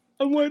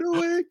 I'm wide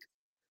awake.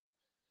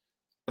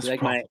 That's You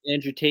like my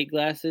Andrew Tate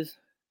glasses?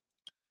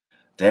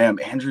 damn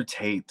Andrew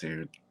Tate,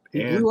 dude.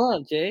 He And blew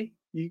up, Jay.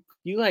 You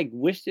like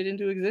wished it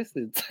into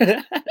existence.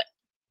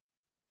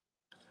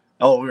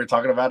 oh, we were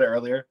talking about it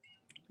earlier.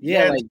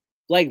 Yeah,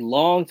 like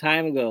long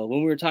time ago when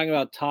we were talking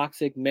about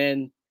Toxic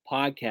Men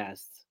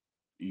podcasts.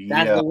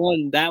 That's yeah, the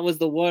one. That was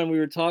the one we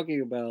were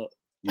talking about.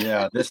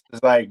 yeah. This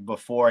is like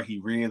before he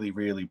really,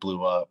 really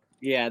blew up.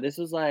 Yeah, this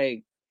was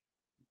like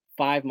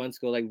 5 months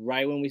ago, like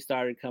right when we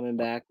started coming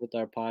back with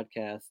our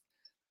podcast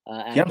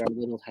Yeah, after our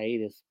little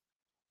hiatus.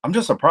 I'm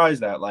just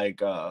surprised that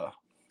like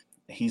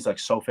he's like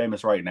so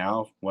famous right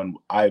now when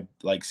I've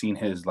like seen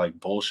his like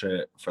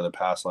bullshit for the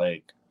past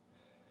like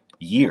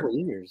year. Couple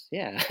years,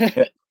 yeah.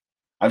 Yeah.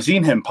 I've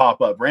seen him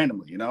pop up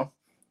randomly, you know?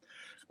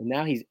 And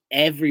now he's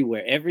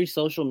everywhere, every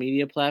social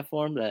media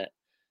platform that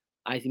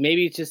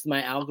maybe it's just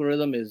my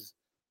algorithm is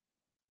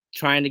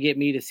trying to get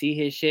me to see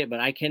his shit, but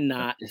I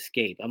cannot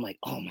escape. I'm like,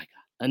 oh my god,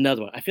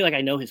 another one. I feel like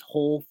I know his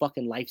whole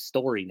fucking life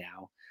story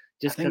now,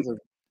 just because of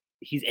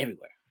he's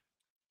everywhere.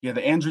 Yeah,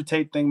 the Andrew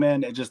Tate thing,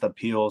 man, it just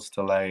appeals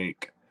to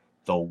like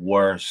the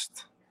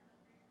worst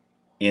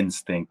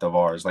instinct of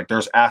ours. Like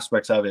there's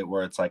aspects of it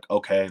where it's like,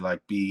 okay,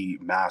 like be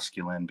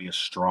masculine, be a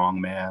strong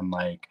man,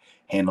 like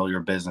handle your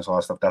business, all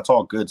that stuff. That's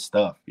all good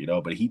stuff, you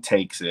know, but he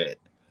takes it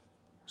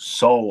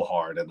so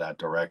hard in that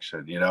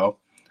direction, you know?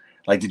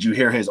 Like, did you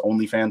hear his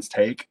OnlyFans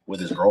take with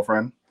his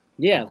girlfriend?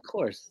 Yeah, of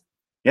course.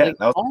 Yeah,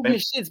 like, all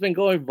his shit's been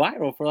going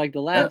viral for like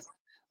the last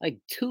like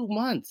 2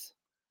 months.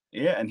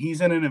 Yeah, and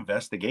he's in an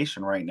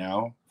investigation right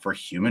now for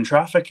human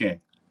trafficking.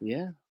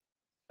 Yeah.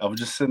 I'm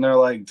just sitting there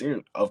like,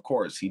 dude, of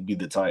course he'd be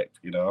the type,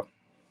 you know?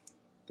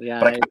 Yeah.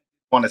 But I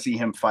want to see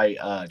him fight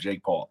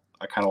Jake Paul.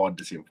 I kind of wanted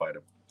to see him fight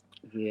him.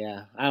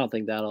 Yeah, I don't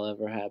think that'll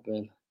ever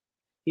happen.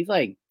 He's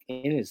like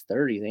in his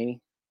 30s,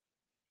 ain't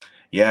he?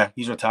 Yeah,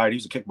 he's retired.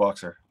 He's a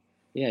kickboxer.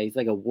 Yeah, he's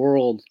like a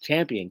world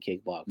champion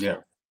kickboxer. Yeah,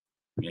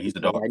 he's the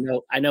dog.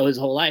 I know his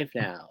whole life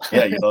now.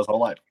 Yeah, he knows his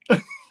whole life.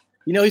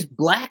 You know, he's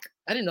black.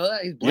 I didn't know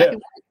that. He's black and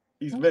white.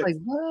 He's mixed. Like,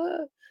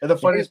 what? And the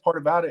funniest part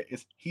about it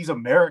is he's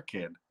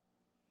American.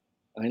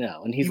 I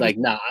know. And he's like,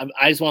 nah,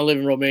 I just want to live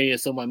in Romania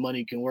so my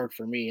money can work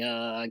for me.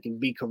 I can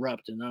be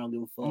corrupt and I don't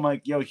give a fuck. I'm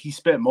like, yo, he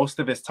spent most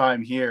of his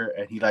time here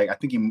and he like, I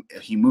think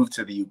he moved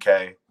to the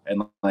UK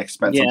and like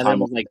spent some time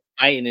like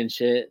fighting and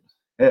shit.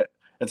 Yeah.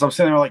 And so I'm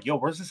sitting there like, yo,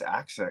 where's this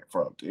accent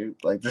from, dude?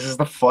 Like, this is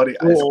the funny.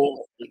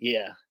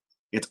 Yeah.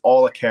 It's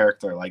all a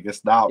character. Like,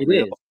 it's not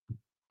real. Is.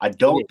 I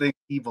don't think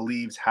he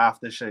believes half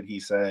the shit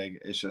he's saying.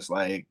 It's just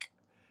like,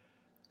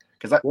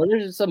 because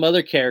there's some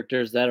other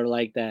characters that are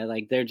like that.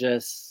 Like, they're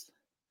just,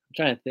 I'm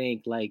trying to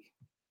think, like,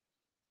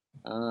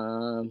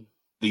 the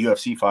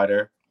UFC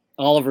fighter.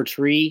 Oliver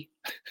Tree.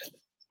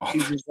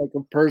 He's just like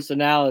a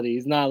personality.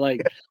 He's not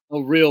like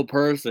a real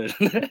person.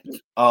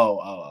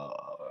 Oh,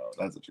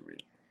 that's what you mean.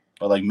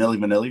 But like Milli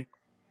Vanilli?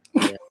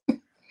 Yeah.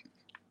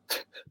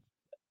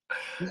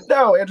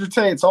 No, Andrew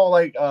Tate, it's all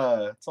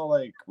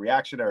like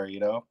reactionary,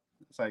 you know?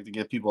 It's like to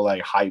get people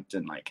like hyped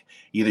and like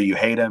either you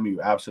hate him,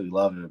 you absolutely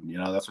love him, you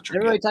know, that's what you're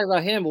Everybody talk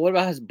about him, but what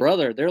about his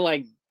brother? They're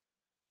like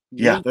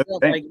they're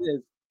like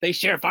this. They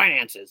share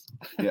finances.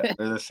 Yeah,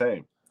 they're the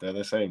same. They're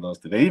the same, those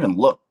two. They even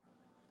look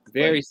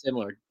very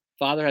similar.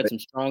 Father had some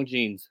strong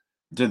genes.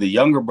 Dude, the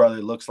younger brother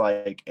looks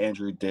like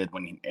Andrew did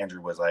when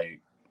Andrew was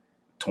like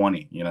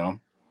 20, you know?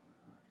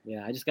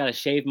 Yeah, I just gotta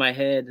shave my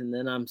head and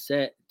then I'm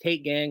set.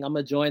 Tate gang, I'm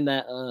gonna join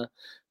that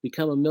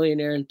become a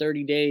millionaire in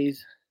 30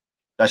 days.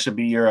 That should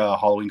be your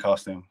Halloween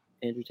costume.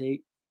 Andrew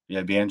Tate? Yeah,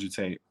 it'd be Andrew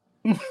Tate.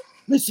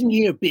 Listen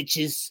here,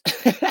 bitches.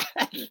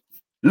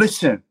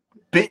 Listen,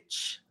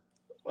 bitch.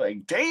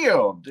 Like,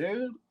 damn,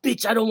 dude.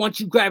 Bitch, I don't want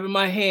you grabbing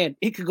my hand.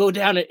 It could go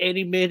down at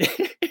any minute.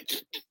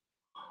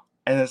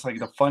 And it's like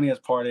the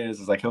funniest part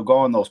is like he'll go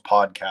on those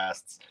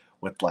podcasts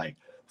with like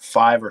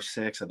 5 or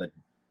 6 of the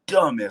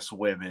dumbest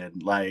women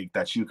like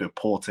that you could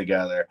pull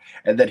together,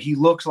 and then he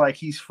looks like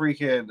he's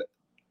freaking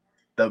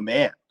the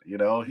man, you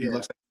know? He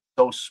looks like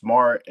so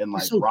smart and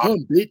like so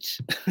dumb,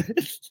 bitch.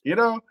 You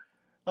know?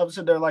 I'm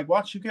sitting there like, why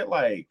don't you get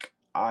like,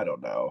 I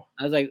don't know.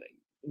 I was like,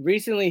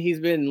 recently he's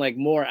been like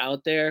more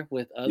out there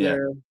with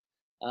other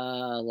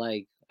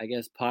like I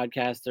guess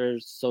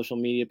podcasters, social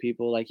media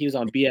people. Like he was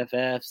on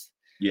BFFs.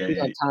 Yeah, he's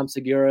on Tom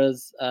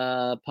Segura's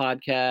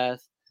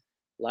podcast.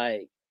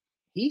 Like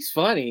he's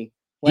funny.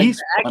 Like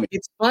funny.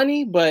 It's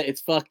funny, but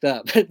it's fucked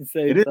up at the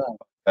same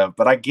time.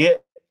 But I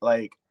get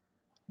like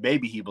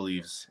maybe he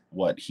believes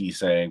what he's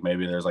saying.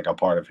 Maybe there's like a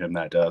part of him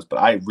that does. But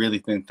I really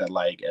think that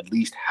like at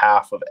least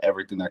half of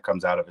everything that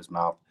comes out of his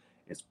mouth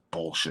is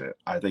bullshit.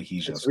 I think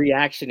he's just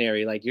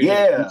reactionary. Like you're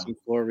just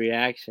reaching for a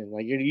reaction.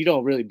 Like you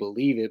don't really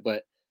believe it,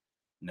 but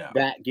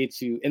that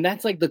gets you. And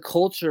that's like the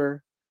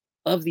culture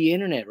of the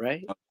internet,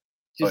 right?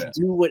 Just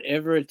do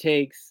whatever it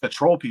takes to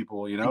troll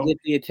people, you know, to get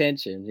the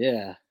attention.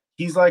 Yeah.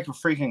 He's like a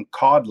freaking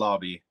COD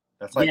lobby.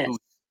 That's like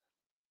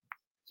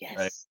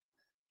Right? Yes.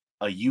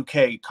 A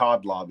UK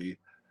COD lobby.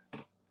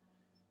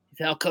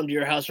 I'll come to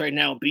your house right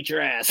now and beat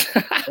your ass.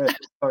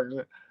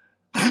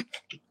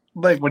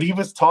 Like when he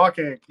was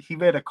talking, he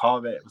made a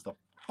comment. It was the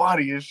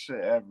funniest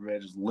shit ever,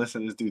 man. Just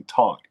listen to this dude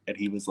talk, and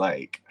he was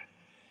like,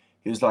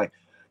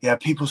 yeah,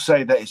 people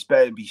say that it's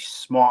better to be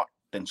smart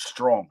than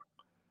strong.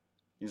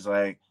 He's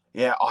like,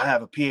 yeah, I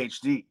have a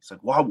PhD. He's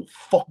like, well, I will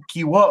fuck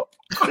you up.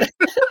 I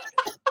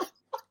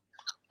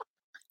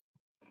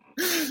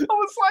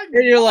was like,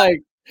 and you're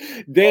like,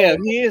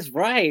 damn, he is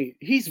right.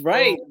 He's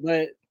right,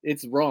 but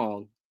it's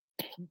wrong.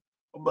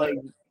 but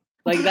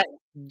Like that,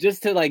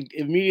 just to like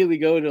immediately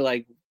go to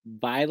like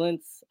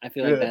violence. I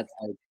feel like yeah.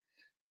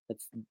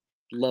 that's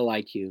low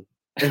IQ.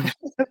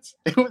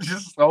 It was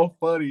just so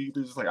funny. He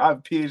was just like, I have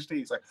a PhD.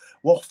 He's like,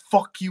 well,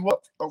 fuck you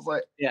up. I was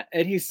like, Yeah,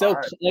 and he's so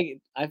right. like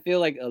I feel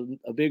like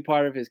a big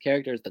part of his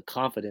character is the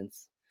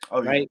confidence.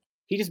 Oh, right? yeah.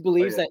 He just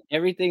believes yeah. that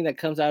everything that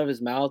comes out of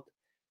his mouth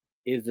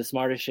is the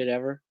smartest shit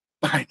ever.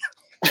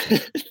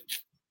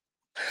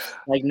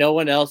 Like no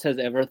one else has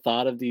ever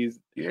thought of these.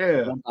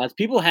 Yeah.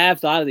 People have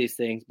thought of these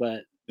things,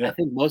 but Yeah. I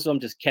think most of them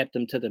just kept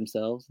them to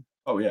themselves.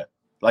 Oh, yeah.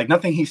 Like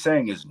nothing he's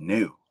saying is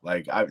new.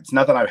 Like it's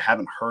nothing I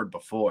haven't heard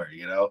before,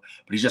 you know,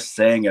 but he's just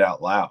saying it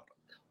out loud.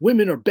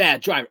 Women are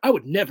bad drivers. I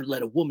would never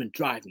let a woman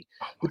drive me.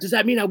 But does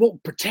that mean I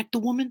won't protect the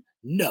woman?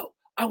 No.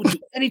 I would do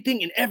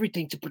anything and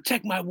everything to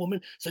protect my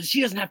woman so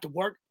she doesn't have to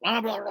work.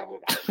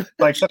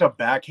 Like such a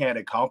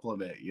backhanded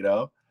compliment, you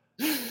know?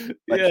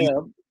 Like he's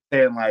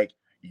saying like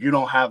you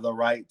don't have the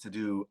right to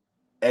do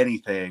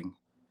anything,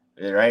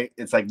 right?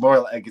 It's like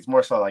it's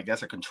more so like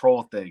that's a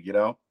control thing, you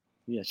know?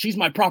 Yeah, she's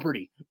my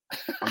property.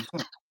 I'm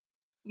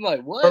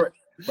like, what?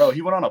 Bro,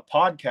 he went on a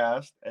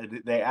podcast and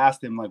they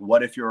asked him like,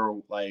 what if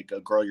you're like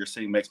a girl you're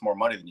seeing makes more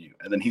money than you?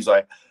 And then he's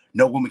like,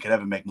 no woman could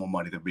ever make more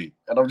money than me.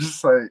 And I'm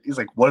just like, he's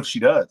like, what if she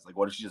does? Like,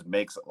 what if she just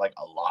makes like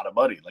a lot of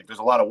money? Like, there's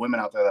a lot of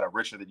women out there that are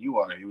richer than you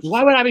are.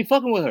 Why would I be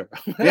fucking with her?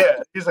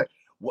 Yeah, he's like,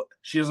 what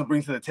she doesn't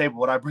bring to the table,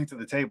 what I bring to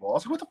the table. I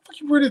was like, what the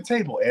fuck you bring to the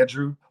table,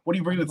 Andrew? What do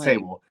you bring to the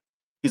table?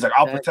 He's like,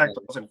 I'll protect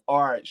her. I was like,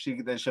 all right, she'll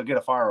get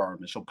a firearm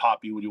and she'll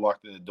pop you when you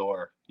walk through the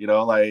door. You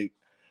know, like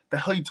the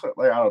hell you talk,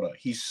 like I don't know.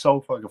 He's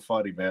so fucking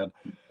funny, man.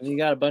 And you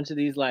got a bunch of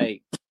these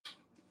like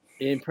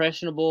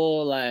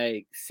impressionable,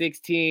 like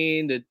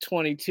 16 to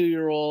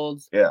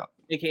 22-year-olds, yeah,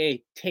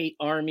 aka Tate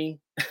Army,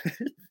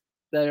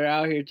 that are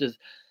out here just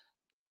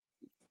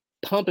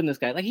pumping this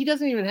guy. Like he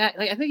doesn't even have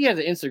like I think he has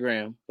an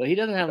Instagram, but he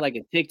doesn't have like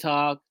a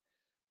TikTok.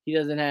 He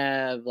doesn't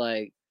have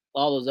like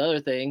all those other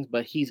things,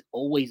 but he's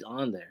always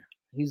on there.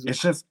 It's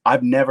just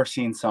I've never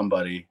seen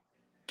somebody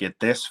get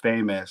this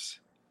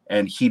famous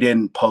and he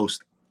didn't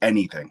post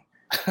anything.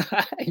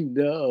 I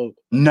know.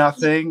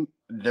 Nothing.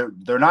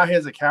 They're not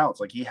his accounts.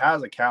 Like he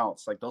has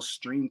accounts. Like they'll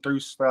stream through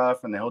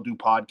stuff and he'll do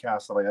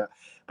podcasts stuff like that.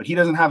 But he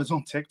doesn't have his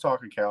own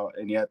TikTok account,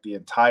 and yet the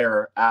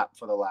entire app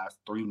for the last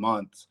 3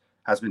 months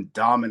has been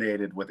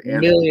dominated with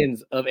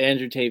millions of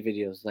Andrew Tate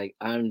videos. Like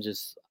I'm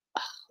just,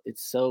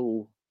 it's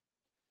so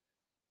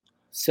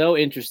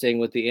interesting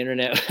what the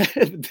internet,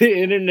 the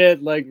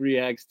internet like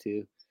reacts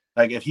to.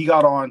 Like if he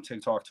got on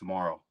TikTok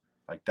tomorrow,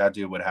 like that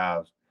dude would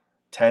have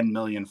 10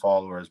 million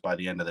followers by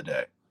the end of the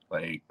day.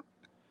 Like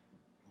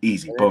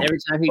easy. Boom. Every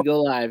time he'd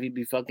go live, he'd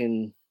be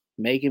fucking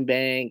making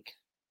bank.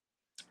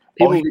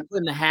 People would be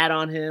putting the hat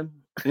on him.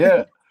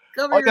 Yeah.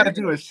 All you gotta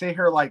do is sit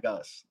here like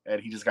us. And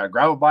he just gotta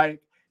grab a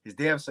bike, his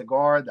damn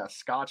cigar, that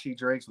scotch he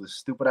drinks with his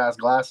stupid ass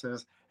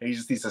glasses, and he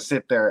just needs to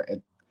sit there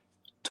and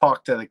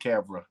talk to the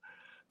camera.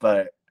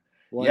 But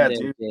one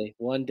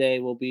day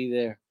we'll be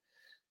there.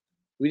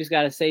 We just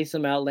gotta say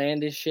some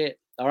outlandish shit.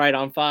 All right,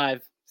 on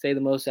 5, say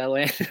the most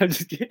outlandish. I'm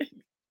just kidding.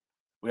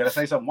 We gotta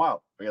say something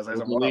wild.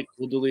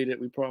 We'll delete it.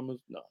 We promise.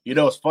 No. You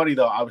know, it's funny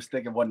though. I was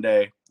thinking one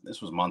day,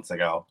 this was months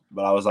ago,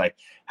 but I was like,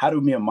 how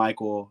do me and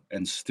Michael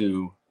and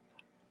Stu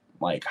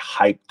like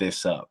hype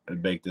this up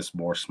and make this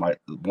more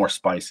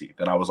spicy?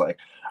 Then I was like,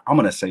 I'm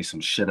gonna say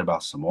some shit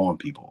about Samoan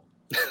people.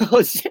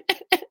 Oh shit!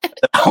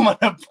 I'm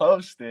gonna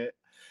post it,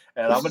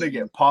 and I'm gonna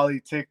get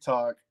Polly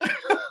TikTok.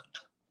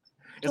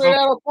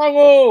 Whoever's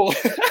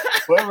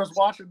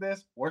watching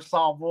this, we're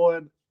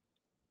Samoan.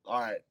 All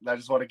right, I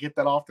just want to get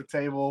that off the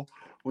table.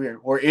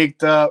 We're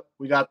inked up.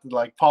 We got the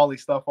like Polly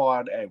stuff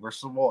on. Hey, we're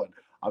Samoan.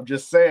 I'm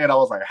just saying. I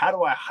was like, how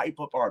do I hype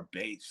up our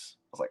base?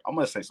 I was like, I'm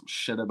gonna say some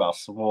shit about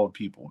Samoan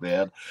people,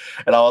 man.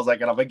 And I was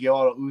like, and I'm gonna get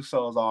all the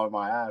Usos on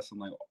my ass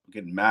and like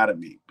getting mad at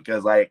me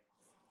because like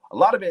a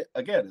lot of it,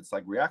 again, it's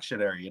like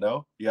reactionary. You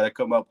know, you got to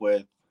come up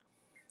with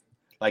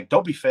like,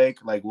 don't be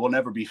fake. Like, we'll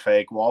never be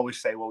fake. We'll always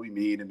say what we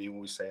mean and mean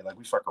what we say. Like,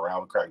 we fuck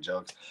around, we crack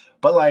jokes,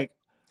 but like.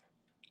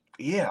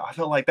 Yeah, I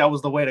felt like that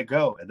was the way to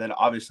go. And then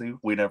obviously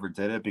we never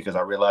did it because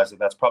I realized that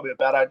that's probably a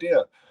bad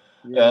idea.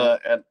 Yeah.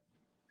 And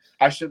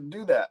I shouldn't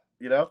do that,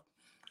 you know?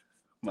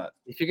 But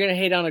if you're going to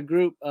hate on a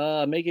group,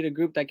 make it a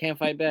group that can't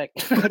fight back.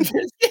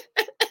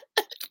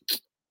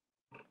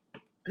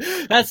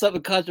 That's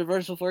something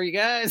controversial for you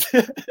guys.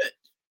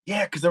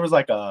 Yeah, because there was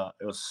like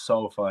it was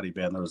so funny,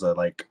 man. There was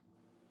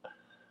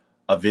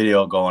a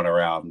video going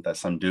around that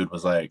some dude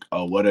was like,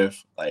 "Oh, what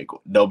if like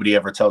nobody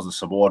ever tells the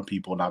Samoan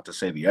people not to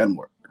say the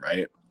N-word,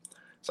 right?"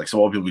 It's like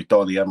Samoan people be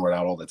throwing the N-word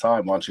out all the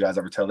time. Why don't you guys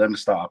ever tell them to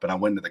stop? And I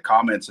went into the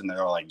comments and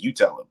they're all like, "You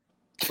tell them."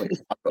 It's like,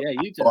 Yeah,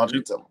 you why tell don't me.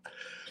 you tell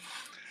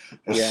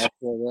them? Yeah, I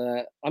feel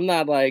that. I'm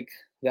not like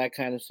that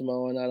kind of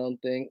Samoan, I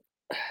don't think.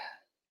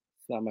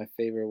 It's not my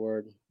favorite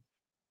word.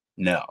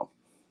 No,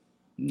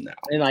 no.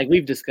 And like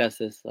we've discussed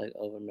this like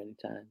over many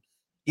times.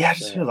 Yeah, it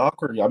just So feels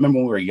awkward. I remember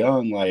when we were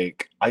young,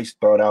 like I used to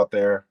throw it out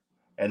there,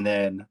 and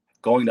then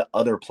going to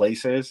other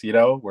places,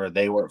 where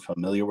they weren't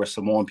familiar with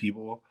Samoan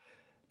people.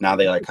 Now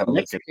they like what's kind the of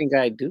look at, Mexican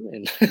guy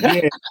doing?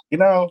 yeah, you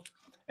know,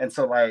 and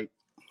so like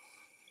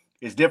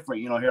it's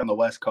different, here on the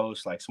West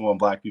Coast, like Samoan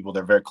Black people,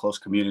 they're very close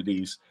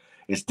communities.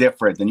 It's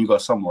different than you go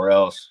somewhere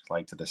else,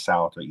 like to the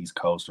South or East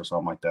Coast or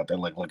something like that. They're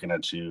like looking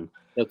at you.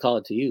 They'll call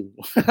it to you.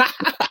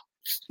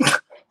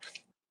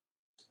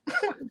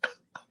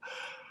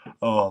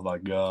 Oh my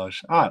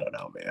gosh, I don't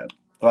know, man,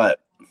 but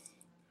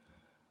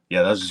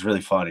yeah, that was just really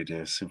funny,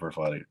 dude. Super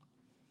funny.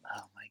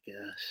 Oh my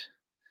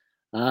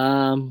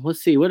gosh.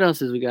 Let's see what else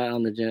has we got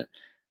on the jet.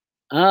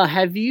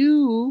 Have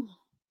you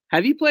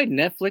played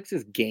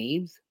Netflix's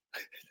games?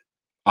 This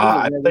is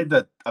I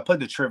another, played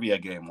the trivia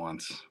game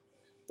once.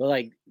 but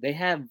like they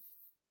have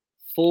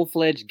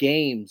full-fledged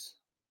games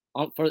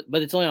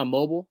but it's only on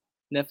mobile.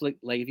 Netflix,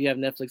 like if you have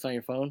Netflix on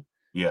your phone,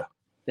 Yeah.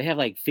 they have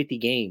like 50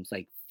 games,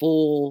 like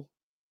full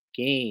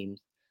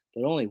games,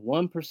 but only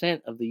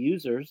 1% of the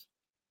users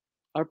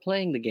are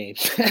playing the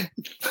games.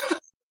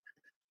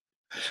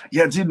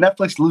 Yeah, dude,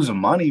 Netflix losing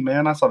money,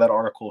 man. I saw that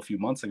article a few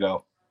months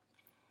ago.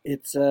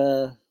 It's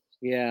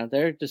yeah,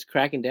 they're just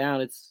cracking down.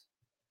 It's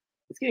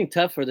getting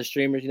tough for the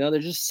streamers,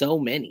 there's just so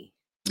many,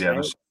 Yeah, right?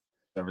 there's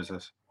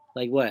services.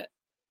 Like what?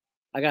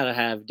 I gotta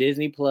have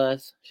Disney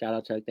Plus. Shout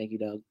out Chuck, thank you,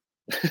 Doug.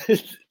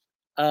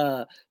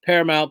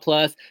 Paramount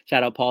Plus.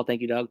 Shout out Paul,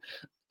 thank you, Doug.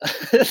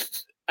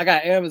 I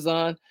got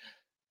Amazon,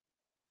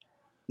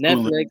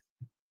 Hulu. Netflix,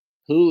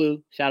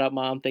 Hulu. Shout out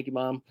Mom, thank you,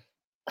 Mom.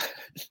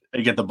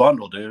 You get the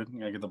bundle, dude. You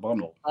gotta get the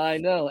bundle. I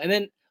know. And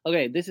then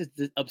okay, this is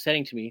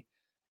upsetting to me.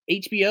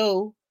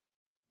 HBO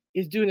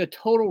is doing a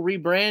total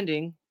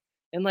rebranding,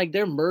 and like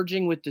they're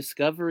merging with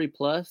Discovery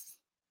Plus.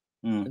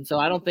 Mm. And so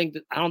I don't think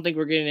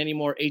we're getting any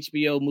more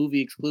HBO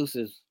movie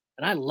exclusives.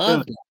 And I love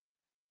Really? that.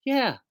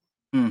 Yeah.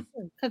 Mm.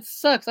 That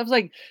sucks. I was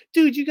like,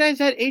 dude, you guys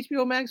had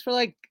HBO Max for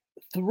like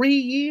 3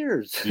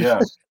 years. Yeah,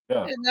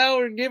 yeah. And now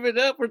we're giving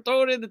up. We're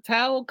throwing in the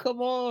towel.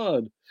 Come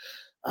on.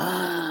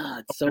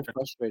 It's so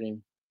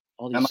frustrating.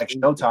 All And these like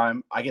streaming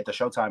Showtime, I get the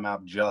Showtime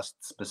app just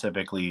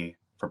specifically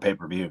for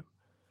pay-per-view.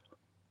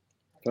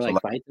 for So like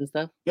like, fights and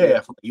stuff. yeah,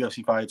 for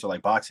UFC fights or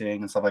like boxing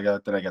and stuff like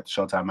that. Then I get the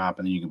Showtime app,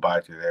 and then you can buy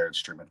it through there and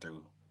stream it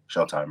through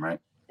Showtime, right?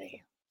 Damn.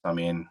 I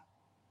mean,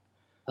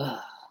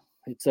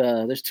 It's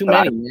there's too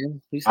but many,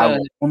 man. We I saw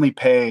will only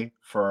pay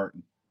for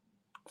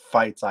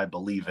fights I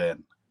believe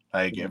in.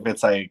 Like if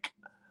it's like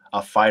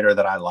a fighter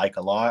that I like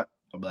a lot,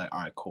 I'm like,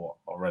 all right, cool,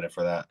 I'll run it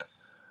for that.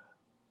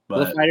 what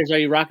But fighters are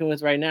you rocking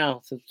with right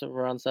now since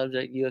we're on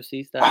subject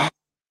UFC stuff?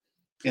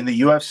 in the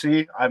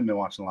UFC, I haven't been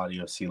watching a lot of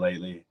UFC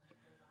lately.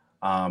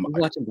 You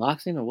watching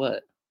boxing or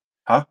what?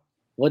 Huh?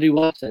 What do you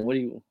watch then? What do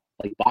you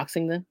like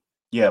boxing then?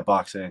 Yeah,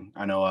 boxing.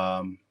 I know.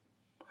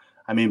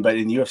 I mean, but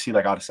in UFC,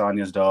 like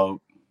Adesanya's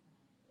dope.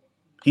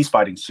 He's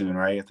fighting soon,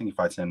 right? I think he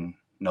fights in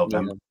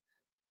November.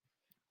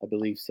 Yeah, I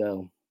believe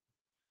so.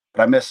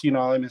 But I miss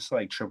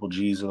like Triple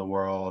G's of the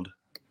world.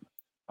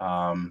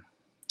 The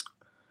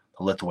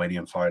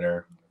Lithuanian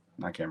fighter.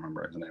 I can't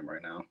remember his name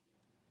right now.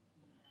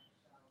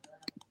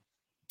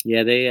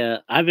 Yeah, they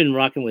I've been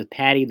rocking with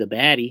Patty the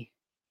Baddie.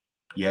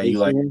 Yeah, You you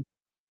see like him?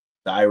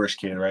 the Irish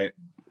kid, right?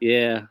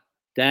 Yeah.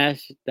 That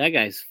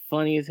guy's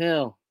funny as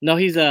hell. No,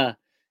 he's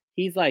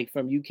like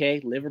from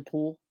UK,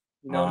 Liverpool.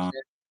 You know what I'm Uh,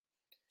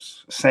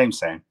 saying?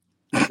 same.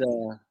 He's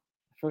I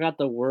forgot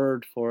the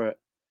word for it.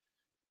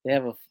 They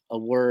have a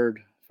word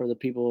for the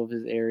people of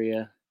his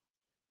area.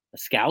 A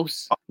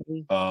scouse?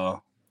 Maybe?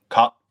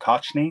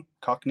 Cockney.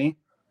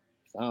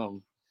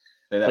 Um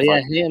Say that but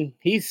yeah, five.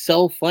 he's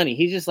so funny.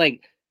 He's just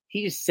like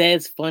he just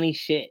says funny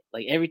shit.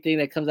 Like everything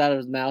that comes out of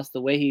his mouth,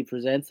 the way he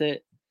presents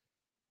it,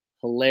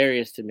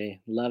 hilarious to me.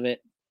 Love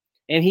it.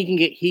 And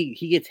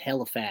he gets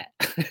hella fat.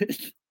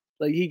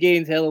 Like he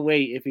gains hella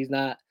weight if he's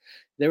not.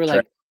 They were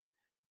like,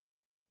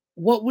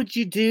 "What would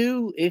you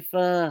do if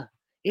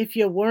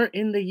you weren't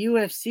in the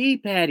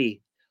UFC,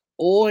 Patty?"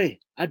 Oi,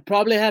 I'd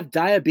probably have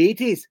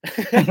diabetes.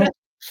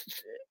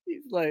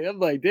 He's like, I'm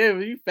like, damn,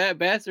 are you fat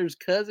bastard's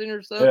cousin or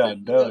Yeah,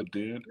 something? no,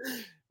 dude.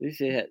 This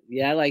shit,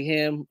 yeah, I like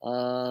him.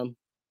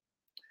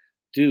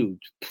 Dude,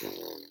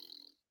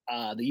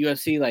 the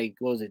UFC, like,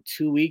 what was it,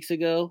 2 weeks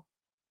ago?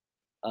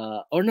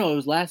 Or no, it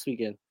was last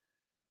weekend.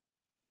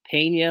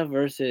 Pena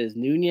versus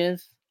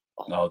Nunez.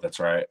 No, that's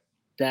right.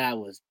 That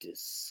was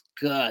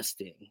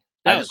disgusting. I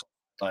That was just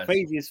the realized.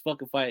 craziest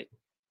fucking fight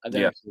I've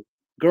Yeah, ever seen.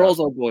 Girls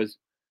or boys?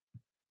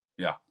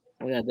 yeah.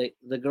 Oh, yeah,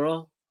 the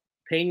girl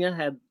Pena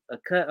had a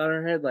cut on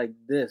her head like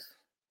this,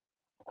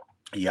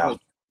 Yeah. like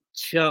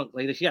chunk,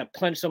 like she got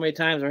punched so many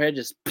times, her head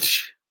just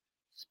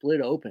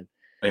split open.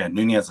 Oh, yeah,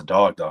 Nunez a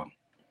dog though.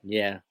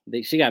 Yeah,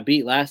 she got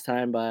beat last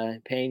time by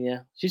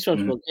Pena. She's from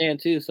Mhm. Spokane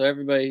too, so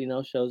everybody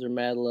shows her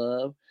mad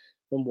love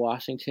from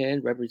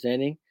Washington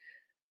representing.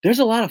 There's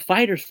a lot of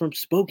fighters from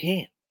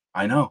Spokane.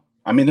 I know.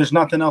 I mean, there's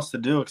nothing else to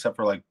do except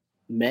for like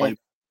Meth. play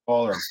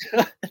ball or.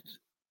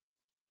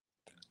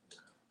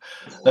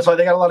 That's why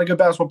they got a lot of good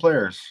basketball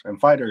players and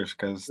fighters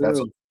because that's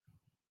True.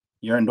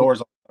 you're indoors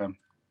all the time.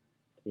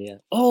 Yeah.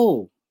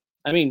 Oh,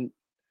 I mean,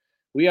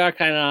 we are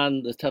kind of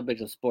on the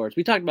topic of sports.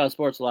 We talked about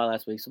sports a lot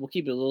last week, so we'll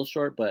keep it a little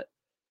short. But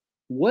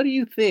what do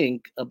you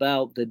think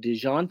about the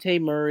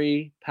DeJounte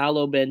Murray,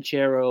 Paolo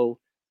Banchero,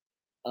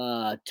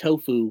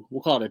 tofu?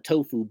 We'll call it a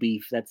tofu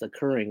beef that's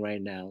occurring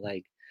right now.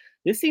 Like,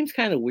 this seems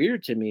kind of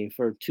weird to me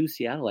for two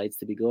Seattleites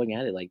to be going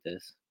at it like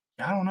this.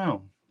 I don't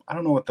know. I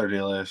don't know what their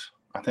deal is.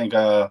 I think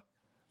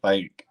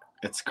like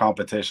it's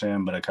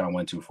competition, but it kind of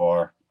went too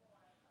far,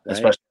 Right?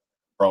 especially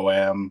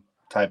pro-am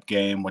type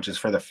game, which is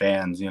for the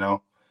fans.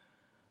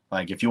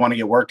 Like if you want to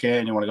get work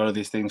in, you want to go to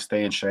these things,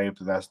 stay in shape,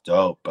 that's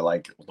dope. But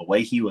like the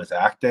way he was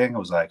acting, I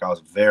was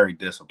very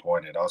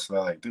disappointed. I was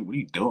like, dude, what are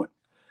you doing?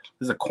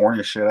 This is the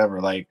corniest shit ever.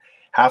 Like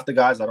half the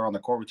guys that are on the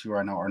court with you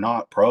right now are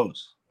not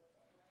pros.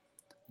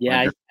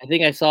 Yeah, Like, I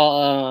think I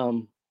saw.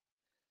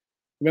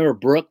 Remember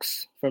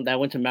Brooks from that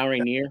went to Mount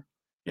Rainier,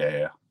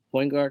 yeah.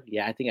 point guard.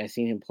 Yeah, I think I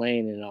seen him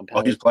playing in Oh, he's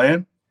Pelican.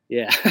 playing?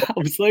 Yeah, I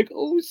was like,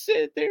 oh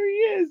shit, there he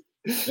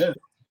is.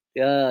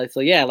 Yeah.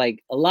 So yeah,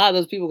 like a lot of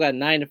those people got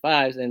 9 to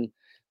 5s, and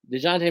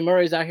DeJounte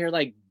Murray's out here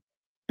like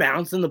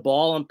bouncing the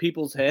ball on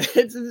people's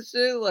heads and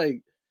shit.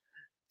 Like,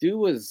 dude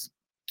was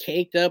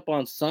caked up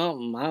on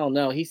something. I don't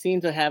know. He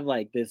seemed to have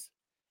like this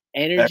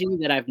energy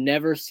that I've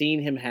never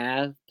seen him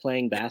have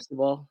playing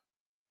basketball.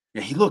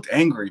 Yeah, he looked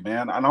angry,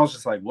 man. And I was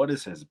just like, what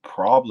is his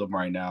problem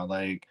right now?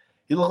 Like,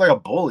 he looked like a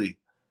bully.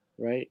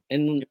 Right.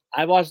 And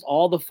I watched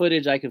all the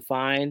footage I could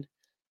find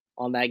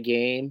on that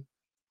game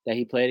that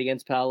he played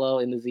against Paolo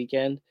in the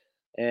weekend.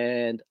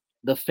 And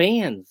the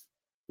fans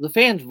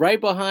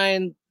right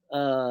behind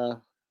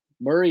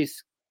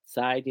Murray's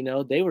side,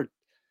 they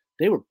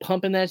were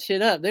pumping that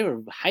shit up. They were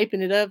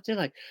hyping it up. They're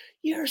like,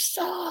 "You're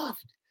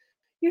soft.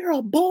 You're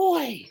a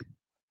boy."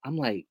 I'm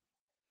like,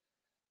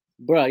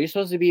 bro, you're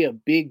supposed to be a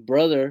big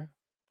brother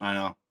I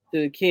know.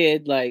 to the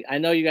kid. Like, I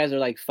know you guys are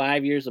like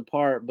 5 years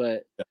apart,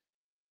 but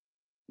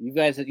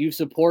you've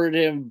supported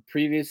him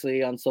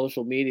previously on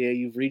social media.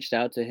 You've reached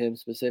out to him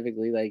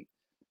specifically. Like,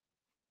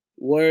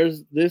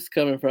 where's this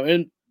coming from?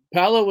 And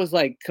Paolo was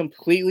like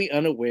completely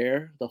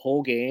unaware the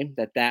whole game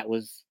that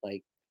was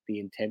like the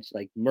intention.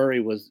 Like, Murray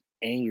was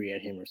angry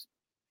at him or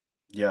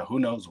Yeah, who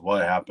knows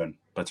what happened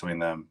between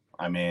them.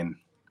 I mean,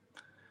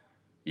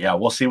 yeah,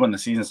 we'll see when the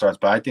season starts,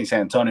 but I think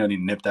San Antonio need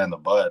to nip that in the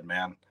bud,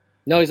 man.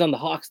 No, he's on the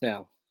Hawks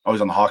now. Oh,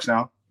 he's on the Hawks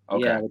now? Yeah,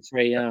 Okay. with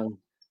Trae Young.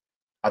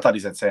 I thought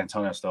he's at San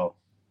Antonio still.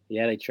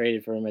 Yeah, they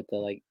traded for him at the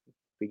like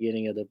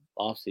beginning of the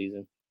off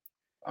season.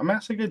 I mean,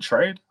 that's a good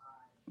trade.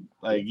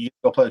 Like, you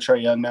go play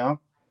Trae Young now,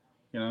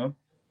 you know?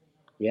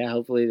 Yeah,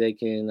 hopefully they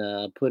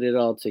can put it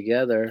all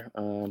together.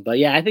 But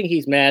yeah, I think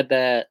he's mad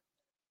that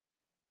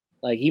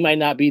like he might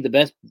not be the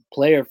best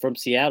player from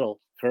Seattle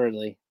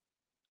currently.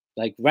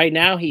 Like right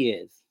now he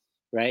is,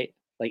 right?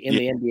 Like in Yeah.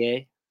 the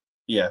NBA.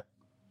 Yeah.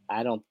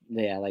 I don't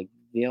yeah, like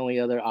the only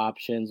other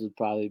options would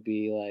probably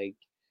be like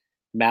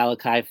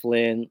Malachi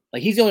Flynn.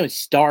 Like he's the only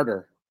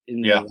starter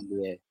in the Yeah.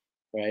 NBA,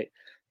 right?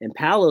 And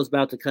Paolo's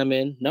about to come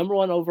in, number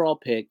 1 overall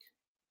pick.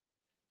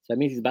 So that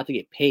means he's about to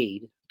get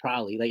paid,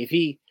 probably. Like if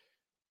he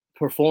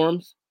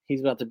performs, he's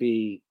about to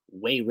be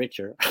way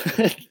richer.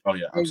 Oh,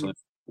 yeah,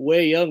 absolutely.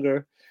 Way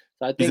younger.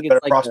 So I He's a think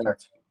better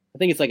prospect.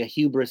 it's like a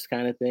hubris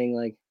kind of thing.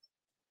 Like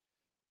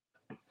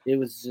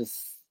it's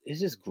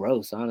just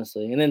gross,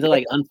 honestly. And then to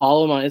like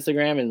unfollow him on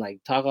Instagram and like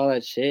talk all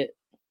that shit.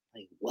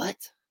 Like what?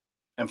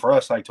 And for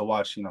us, like to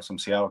watch, some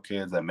Seattle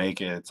kids that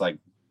make it, it's like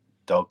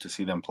dope to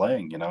see them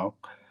playing,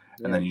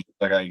 And then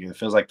it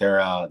feels like they're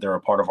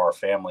a part of our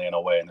family in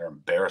a way, and they're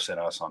embarrassing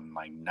us on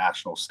like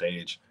national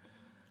stage.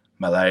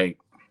 But like,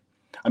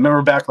 I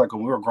remember back like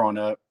when we were growing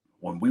up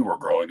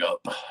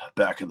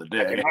back in the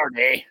day. In our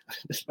day.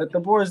 But the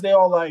boys, they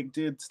all like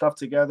did stuff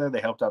together.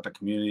 They helped out the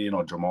community,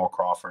 Jamal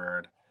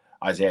Crawford,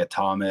 Isaiah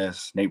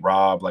Thomas, Nate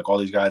Robb, like all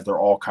these guys, they're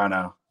all kind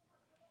of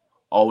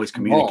always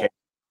communicating.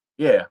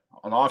 Yeah.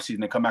 On the offseason,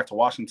 they come back to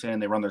Washington,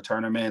 they run their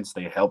tournaments,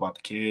 they help out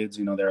the kids,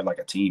 they're like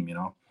a team,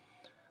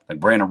 Like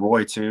Brandon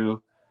Roy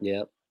too.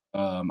 Yep.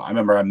 I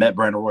remember I met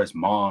Brandon Roy's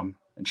mom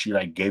and she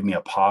like gave me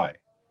a pie.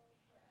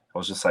 I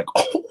was just like,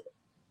 oh,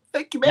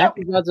 thank you, man.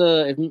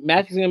 If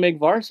Matthew's gonna make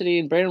varsity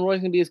and Brandon Roy's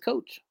gonna be his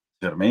coach.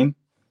 You know what I mean?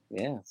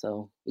 Yeah,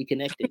 so we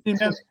connected.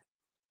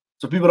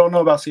 So people don't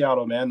know about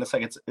Seattle, man. It's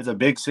like it's a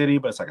big city,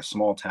 but it's like a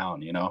small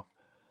town,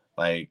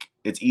 Like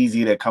it's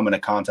easy to come into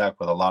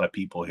contact with a lot of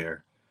people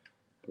here.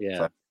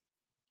 Yeah.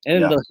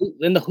 And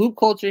the hoop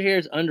culture here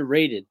is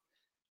underrated.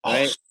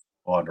 Right?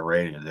 Oh,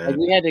 underrated, dude.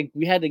 Like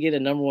we had to get a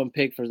number 1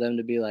 pick for them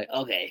to be like,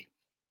 okay,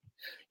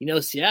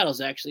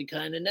 Seattle's actually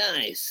kind of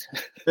nice.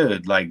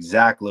 Dude, like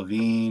Zach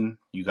LaVine,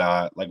 you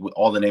got like with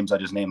all the names I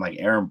just named, like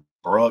Aaron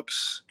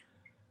Brooks.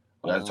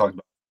 We got to talk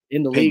about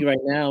in the league right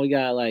now, we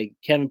got like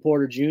Kevin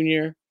Porter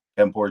Jr.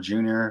 Kevin Porter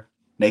Jr.,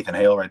 Nathan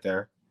Hale right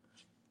there.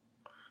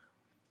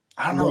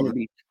 I don't know.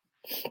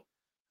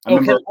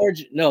 Kevin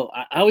Porter. No,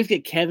 I always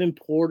get Kevin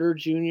Porter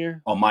Jr.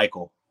 Oh,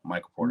 Michael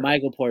Porter.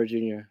 Michael Porter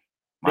Jr.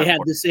 They have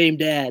the same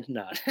dad.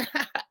 No,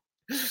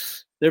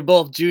 they're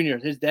both junior.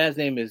 His dad's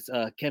name is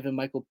Kevin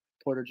Michael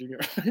Porter Jr.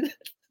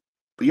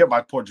 But yeah,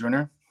 Michael Porter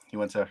Jr. He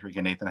went to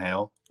freaking Nathan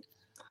Hale.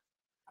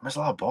 There's a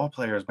lot of ball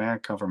players, man,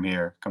 come from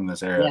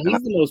this area. Yeah,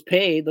 he's the most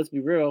paid. Let's be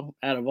real.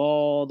 Out of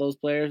all those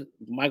players,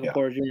 Michael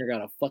Porter Jr.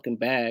 got a fucking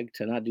bag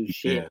to not do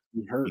shit.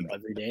 He hurt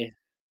every day.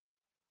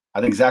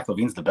 I think Zach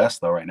LaVine's the best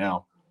though right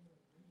now,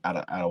 out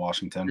of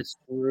Washington. That's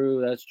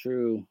true. That's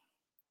true.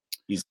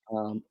 He's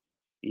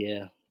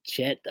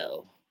Chet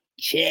though.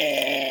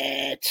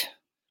 Chet.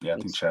 Yeah, I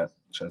think Chet,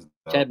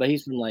 but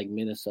he's from like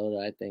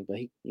Minnesota, I think. But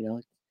he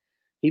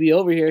be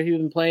over here. He's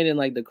been playing in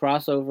like the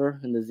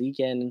crossover and the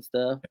Z-Can and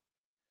stuff.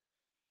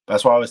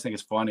 That's why I always think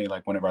it's funny,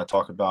 like whenever I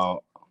talk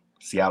about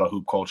Seattle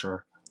hoop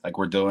culture, like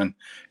we're doing,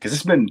 because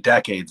it's been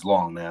decades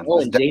long, man. Oh,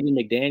 and Jaden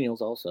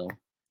McDaniels also.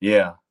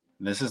 Yeah,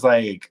 this is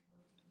like,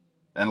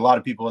 and a lot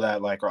of people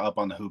that like are up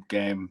on the hoop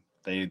game,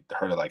 they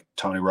heard of like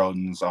Tony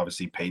Rodens,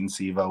 obviously Peyton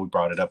Siva. We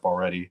brought it up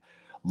already.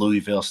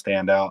 Louisville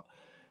standout.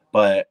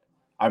 But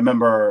I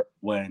remember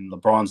when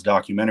LeBron's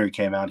documentary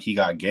came out, He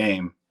Got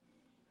Game.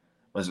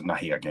 Was it not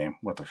He Got Game?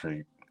 What the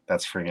freak?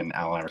 That's freaking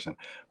Al Iverson.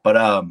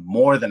 But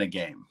More Than a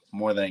Game.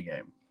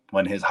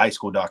 When his high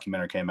school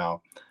documentary came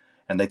out,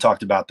 and they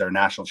talked about their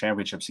national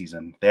championship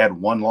season, they had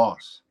one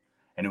loss,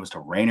 and it was to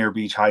Rainier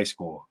Beach High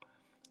School.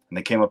 And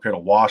they came up here to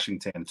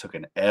Washington and took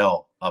an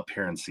L up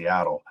here in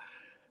Seattle.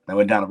 And they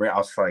went down the I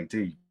was like,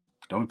 dude,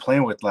 don't be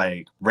playing with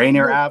like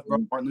Rainier Ave,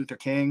 Martin Luther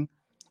King,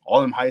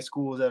 all them high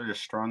schools that are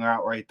just strung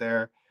out right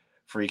there.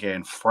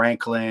 Freaking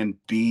Franklin,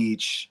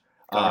 Beach,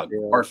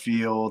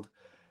 Garfield.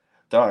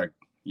 Dog,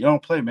 you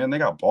don't play, man. They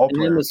got ball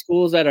players. And then the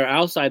schools that are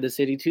outside the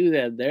city too,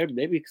 that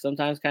they be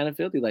sometimes kind of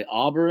filthy. Like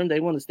Auburn, they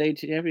won the state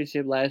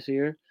championship last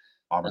year.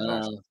 Auburn's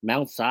nice.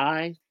 Mount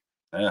Si,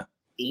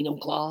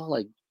 Enumclaw,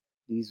 like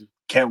these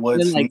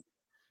Kentwood, like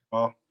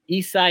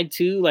East Side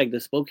too, like the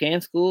Spokane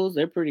schools,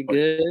 they're pretty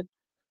good.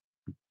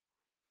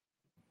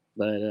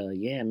 But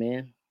yeah,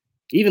 man.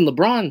 Even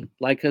LeBron,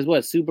 like,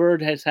 because Sue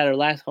Bird has had her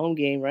last home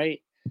game, right?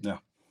 Yeah.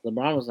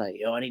 LeBron was like,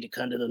 yo, I need to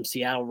come to them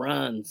Seattle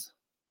runs.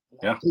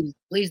 Yeah.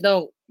 Please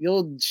don't.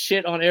 You'll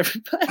shit on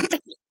everybody.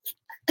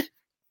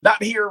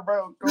 Not here,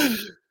 bro.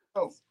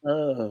 Go.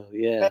 Oh,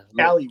 yeah.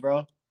 Cali,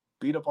 bro.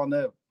 Beat up on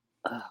them.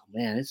 Oh,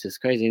 man, it's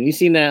just crazy. And you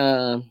seen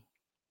that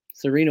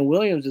Serena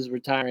Williams is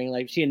retiring.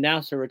 Like, she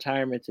announced her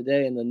retirement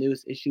today in the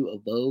newest issue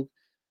of Vogue.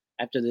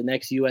 After the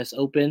next U.S.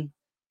 Open,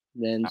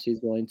 then she's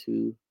going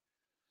to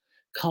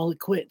call it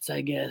quits,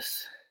 I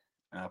guess.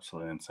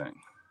 Absolutely insane.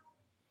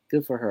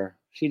 Good for her.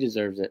 She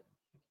deserves it.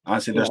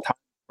 Honestly, there's times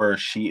where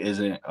she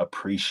isn't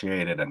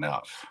appreciated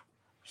enough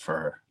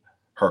for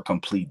her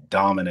complete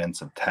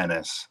dominance of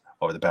tennis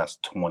over the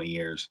past 20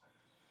 years.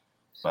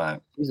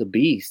 But she's a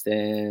beast,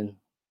 and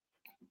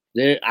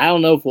I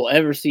don't know if we'll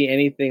ever see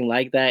anything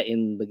like that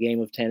in the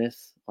game of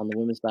tennis on the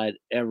women's side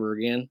ever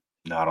again.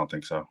 No, I don't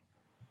think so.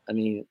 I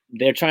mean,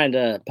 they're trying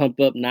to pump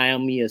up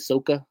Naomi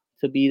Osaka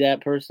to be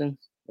that person.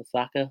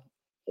 Osaka,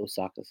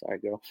 sorry,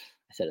 girl.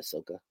 I said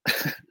Ahsoka.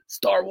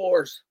 Star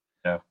Wars.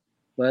 Yeah.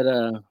 But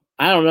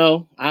I don't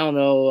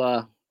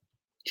know.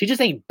 She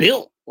just ain't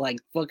built like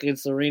fucking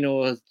Serena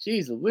was.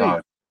 Jesus.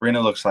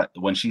 Serena looks like,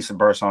 when she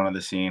bursts onto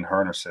the scene,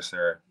 her and her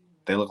sister,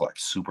 they look like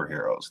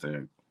superheroes,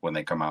 dude, when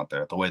they come out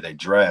there. The way they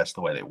dress,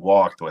 the way they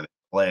walk, the way they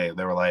play.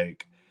 They were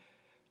like,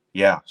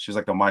 yeah, she's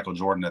like the Michael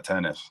Jordan of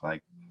tennis.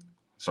 Like,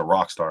 it's a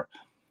rock star.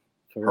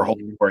 Her whole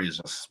story is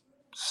just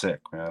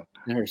sick, man.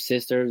 And her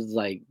sister's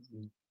like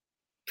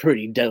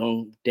pretty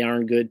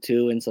darn good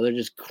too, and so they're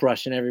just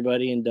crushing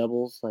everybody in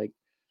doubles. Like,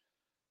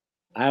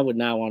 I would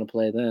not want to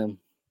play them.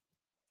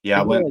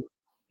 Yeah,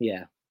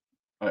 yeah.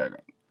 Okay.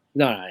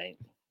 No, I ain't.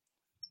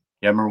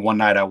 Yeah, I remember one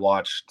night I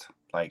watched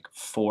like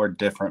 4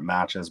 different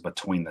matches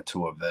between the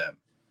two of them.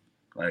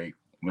 Like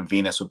when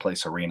Venus would play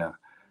Serena,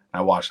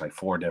 I watched like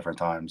 4 different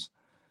times,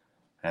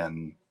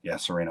 and yeah,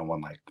 Serena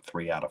won like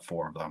 3 out of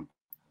 4 of them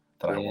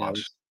that I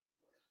watched.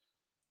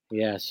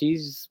 Yeah,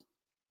 she's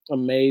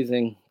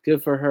amazing.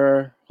 Good for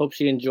her. Hope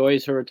she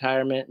enjoys her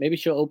retirement. Maybe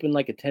she'll open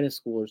like a tennis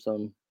school or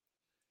something.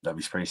 That'd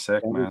be pretty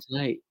sick, man.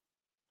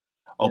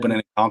 Open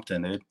in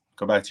Compton, dude.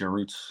 Go back to your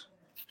roots.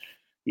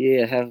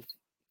 Yeah, have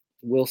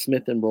Will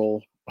Smith and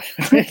roll.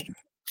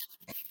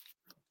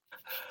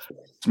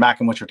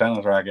 Smack him with your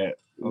tennis racket.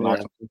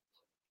 Yeah.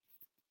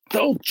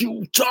 Don't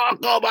you talk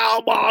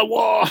about my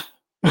war.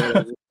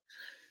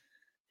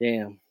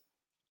 Damn.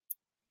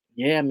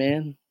 Yeah,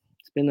 man.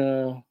 It's been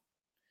a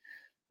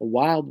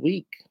wild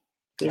week.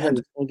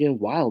 It's getting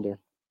wilder.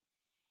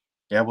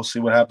 Yeah, we'll see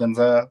what happens.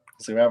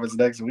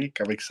 Next week.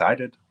 I'm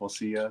excited. We'll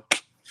see.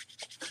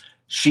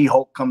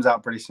 She-Hulk comes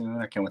out pretty soon.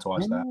 I can't wait to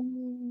watch that.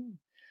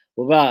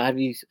 What about have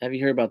you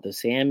heard about the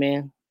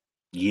Sandman?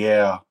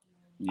 Yeah.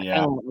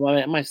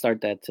 I might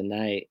start that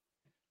tonight.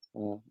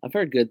 I've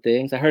heard good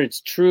things. I heard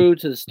it's true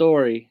to the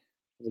story.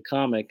 as a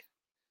comic.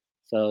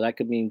 So that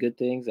could mean good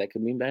things. That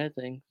could mean bad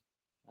things.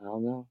 I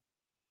don't know.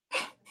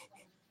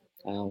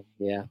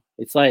 Yeah,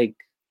 it's like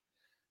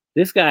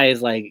this guy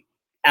is like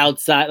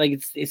outside. Like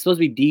it's supposed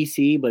to be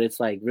DC, but it's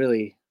like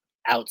really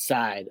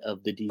outside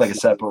of the Like a DC.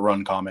 separate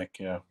run comic,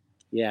 yeah.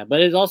 Yeah,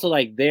 but it's also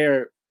like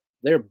they're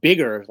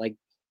bigger. Like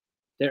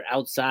they're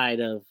outside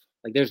of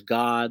like there's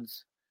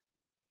gods.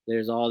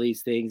 There's all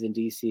these things in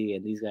DC,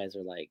 and these guys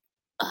are like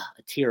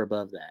a tier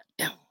above that.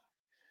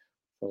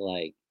 So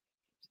like,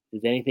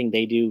 does anything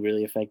they do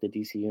really affect the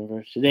DC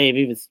universe? Should they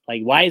even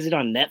like? Why is it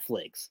on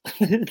Netflix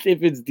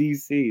if it's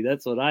DC?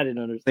 That's what I didn't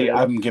See,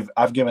 understand.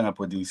 I've given up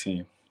with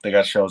DC. They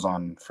got shows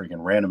on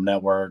freaking random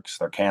networks.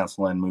 They're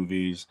canceling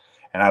movies,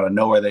 and out of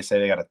nowhere they say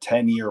they got a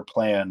 10-year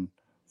plan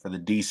for the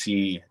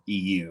DC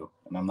EU.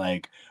 And I'm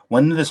like,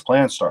 when did this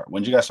plan start?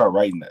 When did you guys start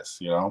writing this?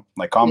 You know,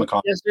 like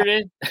Comic-Con.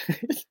 Yesterday.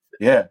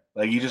 Yeah,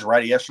 like you just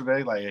write it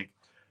yesterday. Like it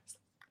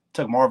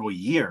took Marvel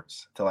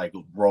years to like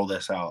roll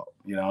this out.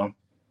 You know.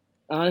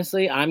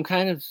 Honestly, I'm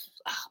kind of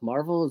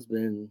Marvel has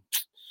been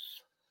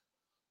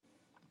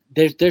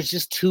there's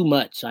just too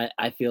much.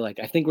 I feel like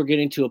I think we're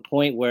getting to a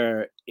point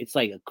where it's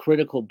like a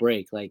critical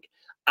break. Like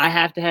I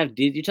have to have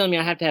You're telling me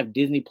I have to have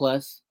Disney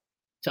Plus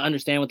to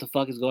understand what the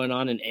fuck is going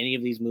on in any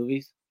of these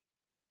movies?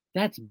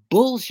 That's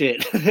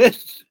bullshit. That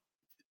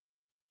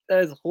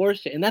is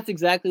horseshit. And that's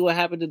exactly what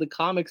happened to the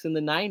comics in the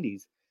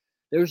 90s.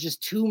 There was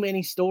just too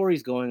many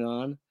stories going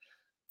on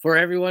for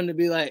everyone to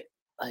be like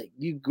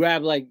you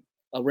grab like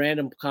a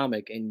random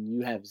comic and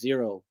you have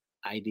zero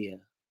idea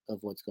of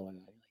what's going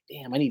on. Like,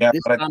 damn, I need Yeah,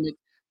 this comic,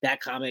 that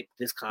comic,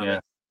 this comic. yeah.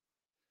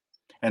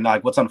 And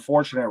like what's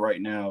unfortunate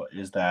right now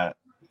is that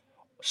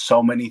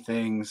so many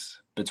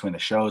things between the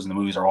shows and the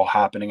movies are all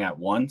happening at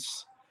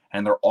once,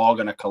 and they're all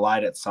going to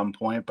collide at some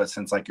point. But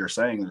since, like you're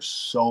saying, there's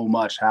so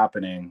much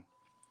happening,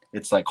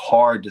 it's like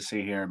hard to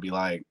sit here and be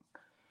like,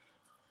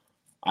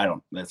 I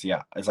don't. It's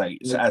It's like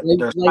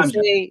there's Like times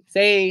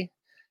say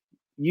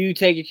you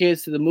take your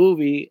kids to the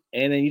movie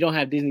and then you don't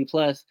have Disney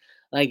Plus.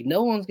 Like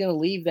no one's gonna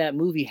leave that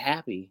movie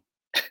happy.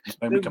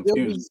 maybe They'll be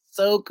confused.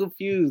 so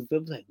confused.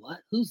 They'll be like, "What?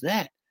 Who's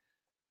that?"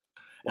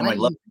 And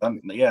like,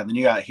 then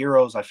you got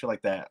heroes. I feel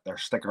like that they're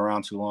sticking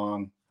around too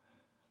long.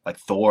 Like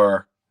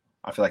Thor,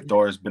 I feel like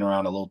Thor has been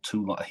around a little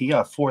too long. He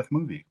got a fourth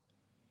movie.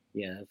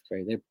 Yeah, that's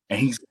great. And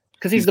he's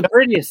because he's the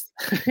prettiest.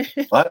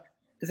 What?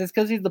 It's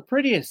because he's the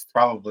prettiest.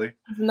 Probably.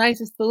 He's the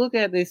nicest to look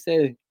at. They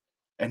say.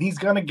 And he's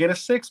gonna get a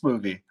sixth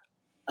movie.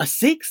 A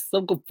sixth?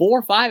 So 4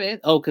 or 5?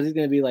 Oh, because he's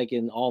gonna be like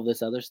in all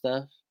this other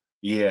stuff.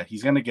 Yeah,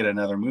 he's gonna get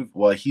another movie.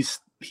 Well,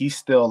 he's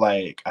still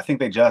like I think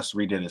they just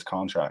redid his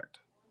contract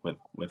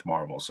with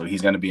Marvel, so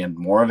he's gonna be in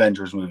more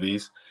Avengers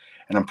movies,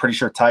 and I'm pretty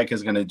sure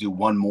Taika's gonna do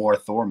one more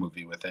Thor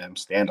movie with him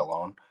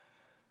standalone.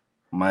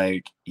 I'm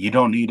like, you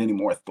don't need any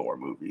more Thor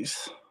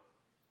movies.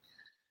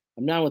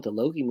 I'm not with the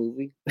Loki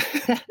movie.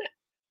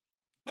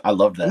 I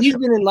love that. He's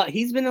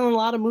been in a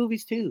lot of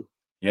movies too.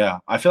 Yeah,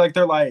 I feel like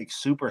they're like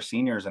super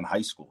seniors in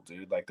high school,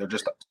 dude. Like they're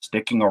just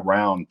sticking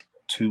around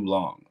too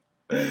long.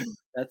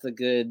 That's a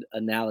good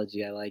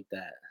analogy. I like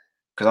that.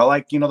 Because I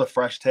like, the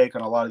fresh take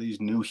on a lot of these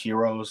new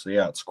heroes. So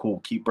yeah, it's cool.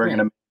 Keep bringing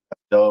them.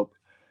 Dope.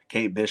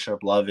 Kate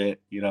Bishop, love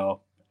it.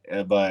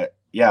 But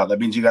yeah, that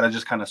means you got to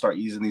just kind of start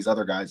easing these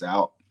other guys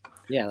out.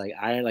 Yeah, like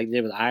they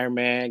did with Iron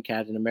Man,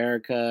 Captain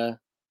America,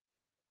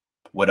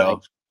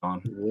 Widow,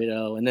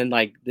 and then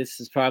like this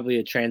is probably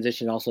a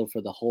transition also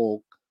for the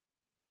Hulk.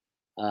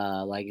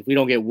 Like if we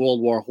don't get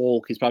World War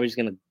Hulk, he's probably just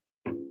gonna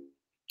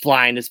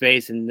fly into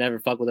space and never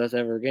fuck with us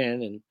ever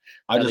again. And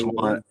I just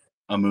want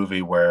a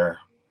movie where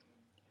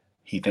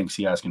he thinks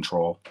he has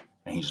control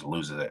and he just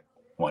loses it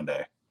one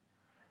day.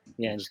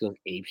 Yeah, and just go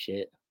ape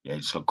shit. Yeah,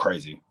 just go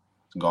crazy.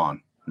 It's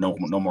gone. No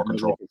more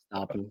control.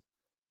 Stop him.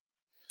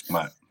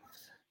 But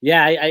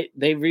yeah,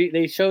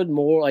 they showed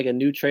more like a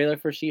new trailer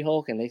for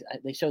She-Hulk, and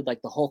they showed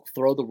like the Hulk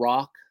throw the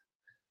rock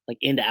like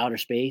into outer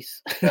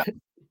space. Yeah.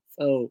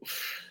 So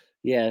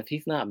yeah, if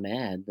he's not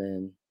mad,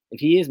 then if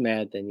he is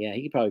mad, then yeah,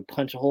 he could probably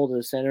punch a hole to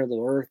the center of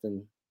the earth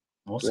and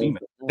we'll see.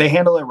 They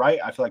handle it right.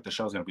 I feel like the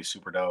show's gonna be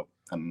super dope,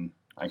 and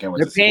I can't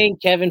wait. They're paying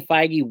Kevin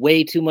Feige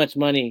way too much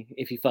money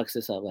if he fucks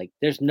this up. Like,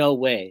 there's no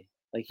way.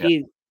 Like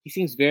he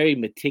seems very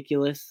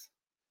meticulous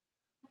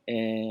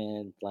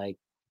and like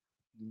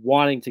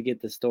wanting to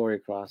get the story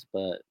across,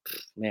 but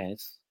man,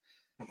 it's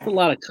a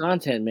lot of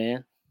content,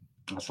 man.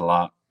 That's a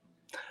lot.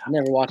 I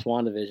never watched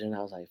WandaVision.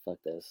 I was like, fuck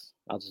this.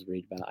 I'll just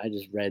read about it. I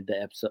just read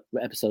the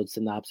episode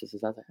synopsis.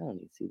 I was like, I don't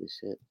need to see this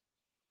shit.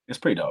 It's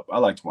pretty dope. I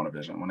liked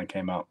WandaVision when it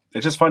came out.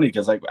 It's just funny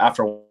because like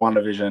after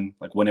WandaVision,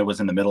 like when it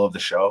was in the middle of the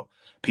show,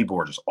 people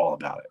were just all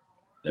about it.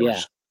 They were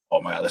just,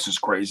 oh my God, this is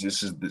crazy.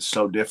 This is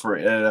so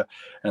different.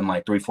 And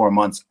like 3-4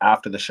 months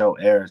after the show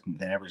airs,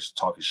 then everybody's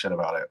talking shit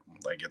about it.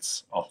 Like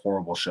it's a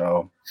horrible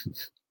show.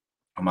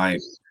 I'm like,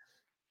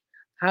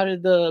 how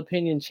did the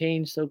opinion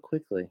change so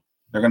quickly?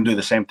 They're gonna do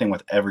the same thing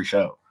with every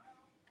show.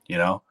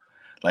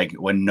 Like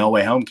when No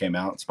Way Home came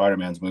out,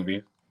 Spider-Man's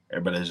movie,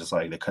 everybody's just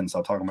like, they couldn't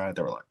stop talking about it.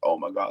 They were like, oh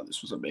my God,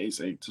 this was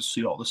amazing to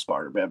see all the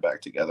Spider-Man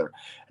back together.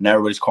 And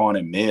everybody's calling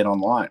it mid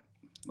online.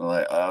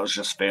 Like, it was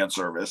just fan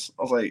service.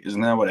 I was like,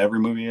 isn't that what every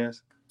movie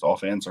is? It's all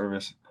fan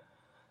service.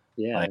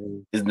 Yeah, Like,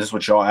 isn't this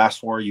what y'all asked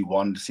for? You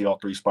wanted to see all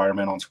three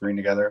Spider-Man on screen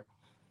together?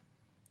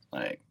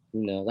 Like,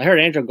 I heard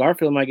Andrew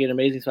Garfield might get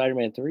Amazing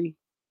Spider-Man 3.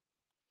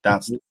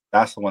 that's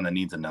the one that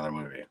needs another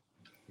movie.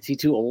 Is he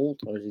too old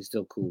or is he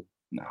still cool?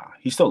 Nah,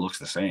 he still looks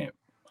the same.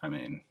 I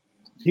mean,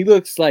 he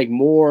looks like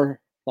more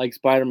like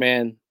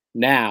Spider-Man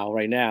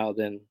right now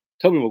than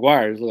Tobey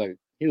Maguire.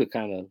 He looked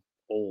kind of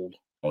old.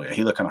 Oh yeah,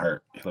 he looked kind of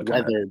hurt. He looked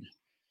weathered.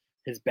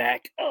 His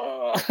back.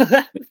 Oh.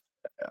 Yeah,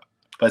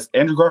 but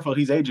Andrew Garfield,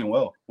 he's aging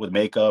well with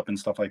makeup and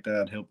stuff like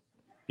that. He'll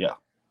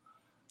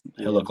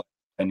look like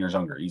 10 years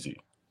younger, easy.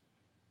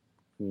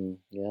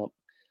 Yep.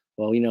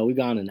 Well, we've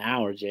gone an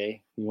hour,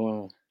 Jay. You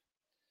want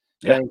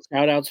to any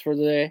shout outs for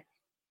the day?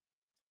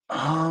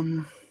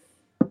 My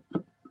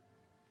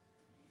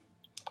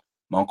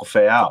Uncle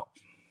Fayal.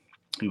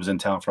 He was in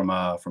town from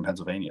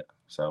Pennsylvania,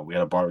 so we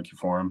had a barbecue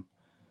for him.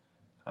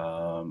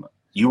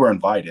 You were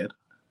invited.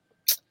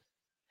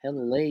 Hella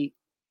late.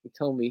 You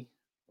told me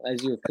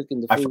as you were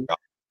cooking the food.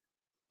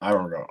 I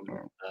forgot.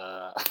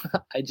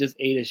 I just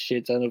ate a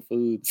shit ton of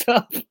food, so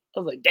I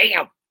was like,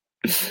 damn.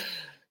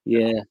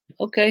 Yeah.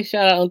 Okay.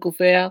 Shout out Uncle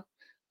Fayal.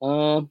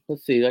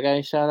 Let's see. I got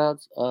any shout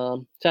outs?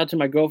 Shout out to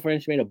my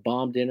girlfriend. She made a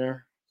bomb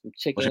dinner. Some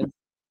chicken,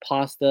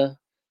 pasta,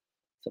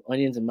 some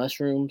onions and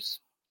mushrooms.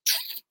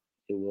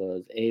 It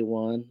was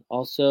A1.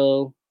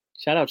 Also,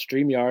 shout out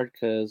StreamYard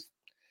because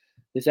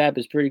this app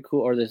is pretty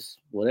cool, or this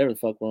whatever the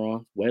fuck we're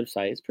on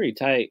website. It's pretty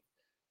tight.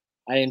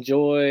 I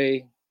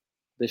enjoy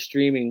the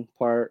streaming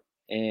part,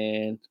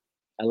 and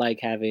I like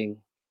having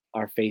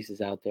our faces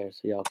out there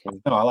so y'all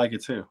can. No, I like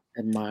it too.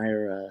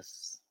 Admire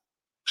us.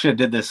 Should have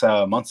did this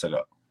months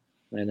ago.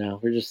 I know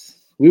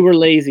we were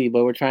lazy,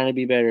 but we're trying to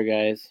be better,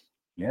 guys.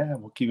 Yeah,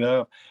 we'll keep it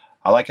up.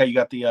 I like how you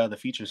got the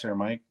features here,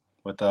 Mike,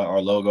 with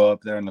our logo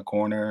up there in the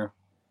corner.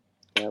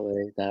 That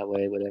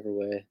way, whatever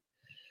way.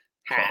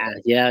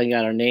 Yeah, we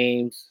got our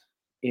names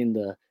in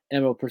the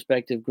Emerald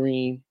Perspective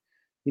green.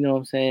 You know what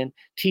I'm saying?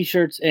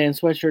 T-shirts and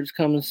sweatshirts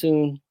coming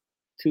soon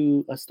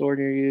to a store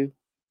near you.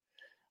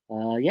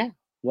 Yeah.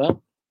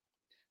 Well,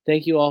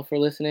 thank you all for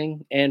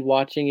listening and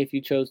watching if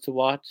you chose to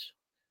watch.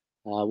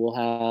 We'll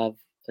have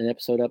an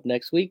episode up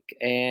next week,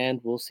 and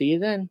we'll see you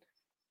then.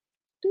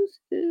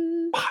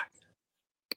 Deuces. Bye.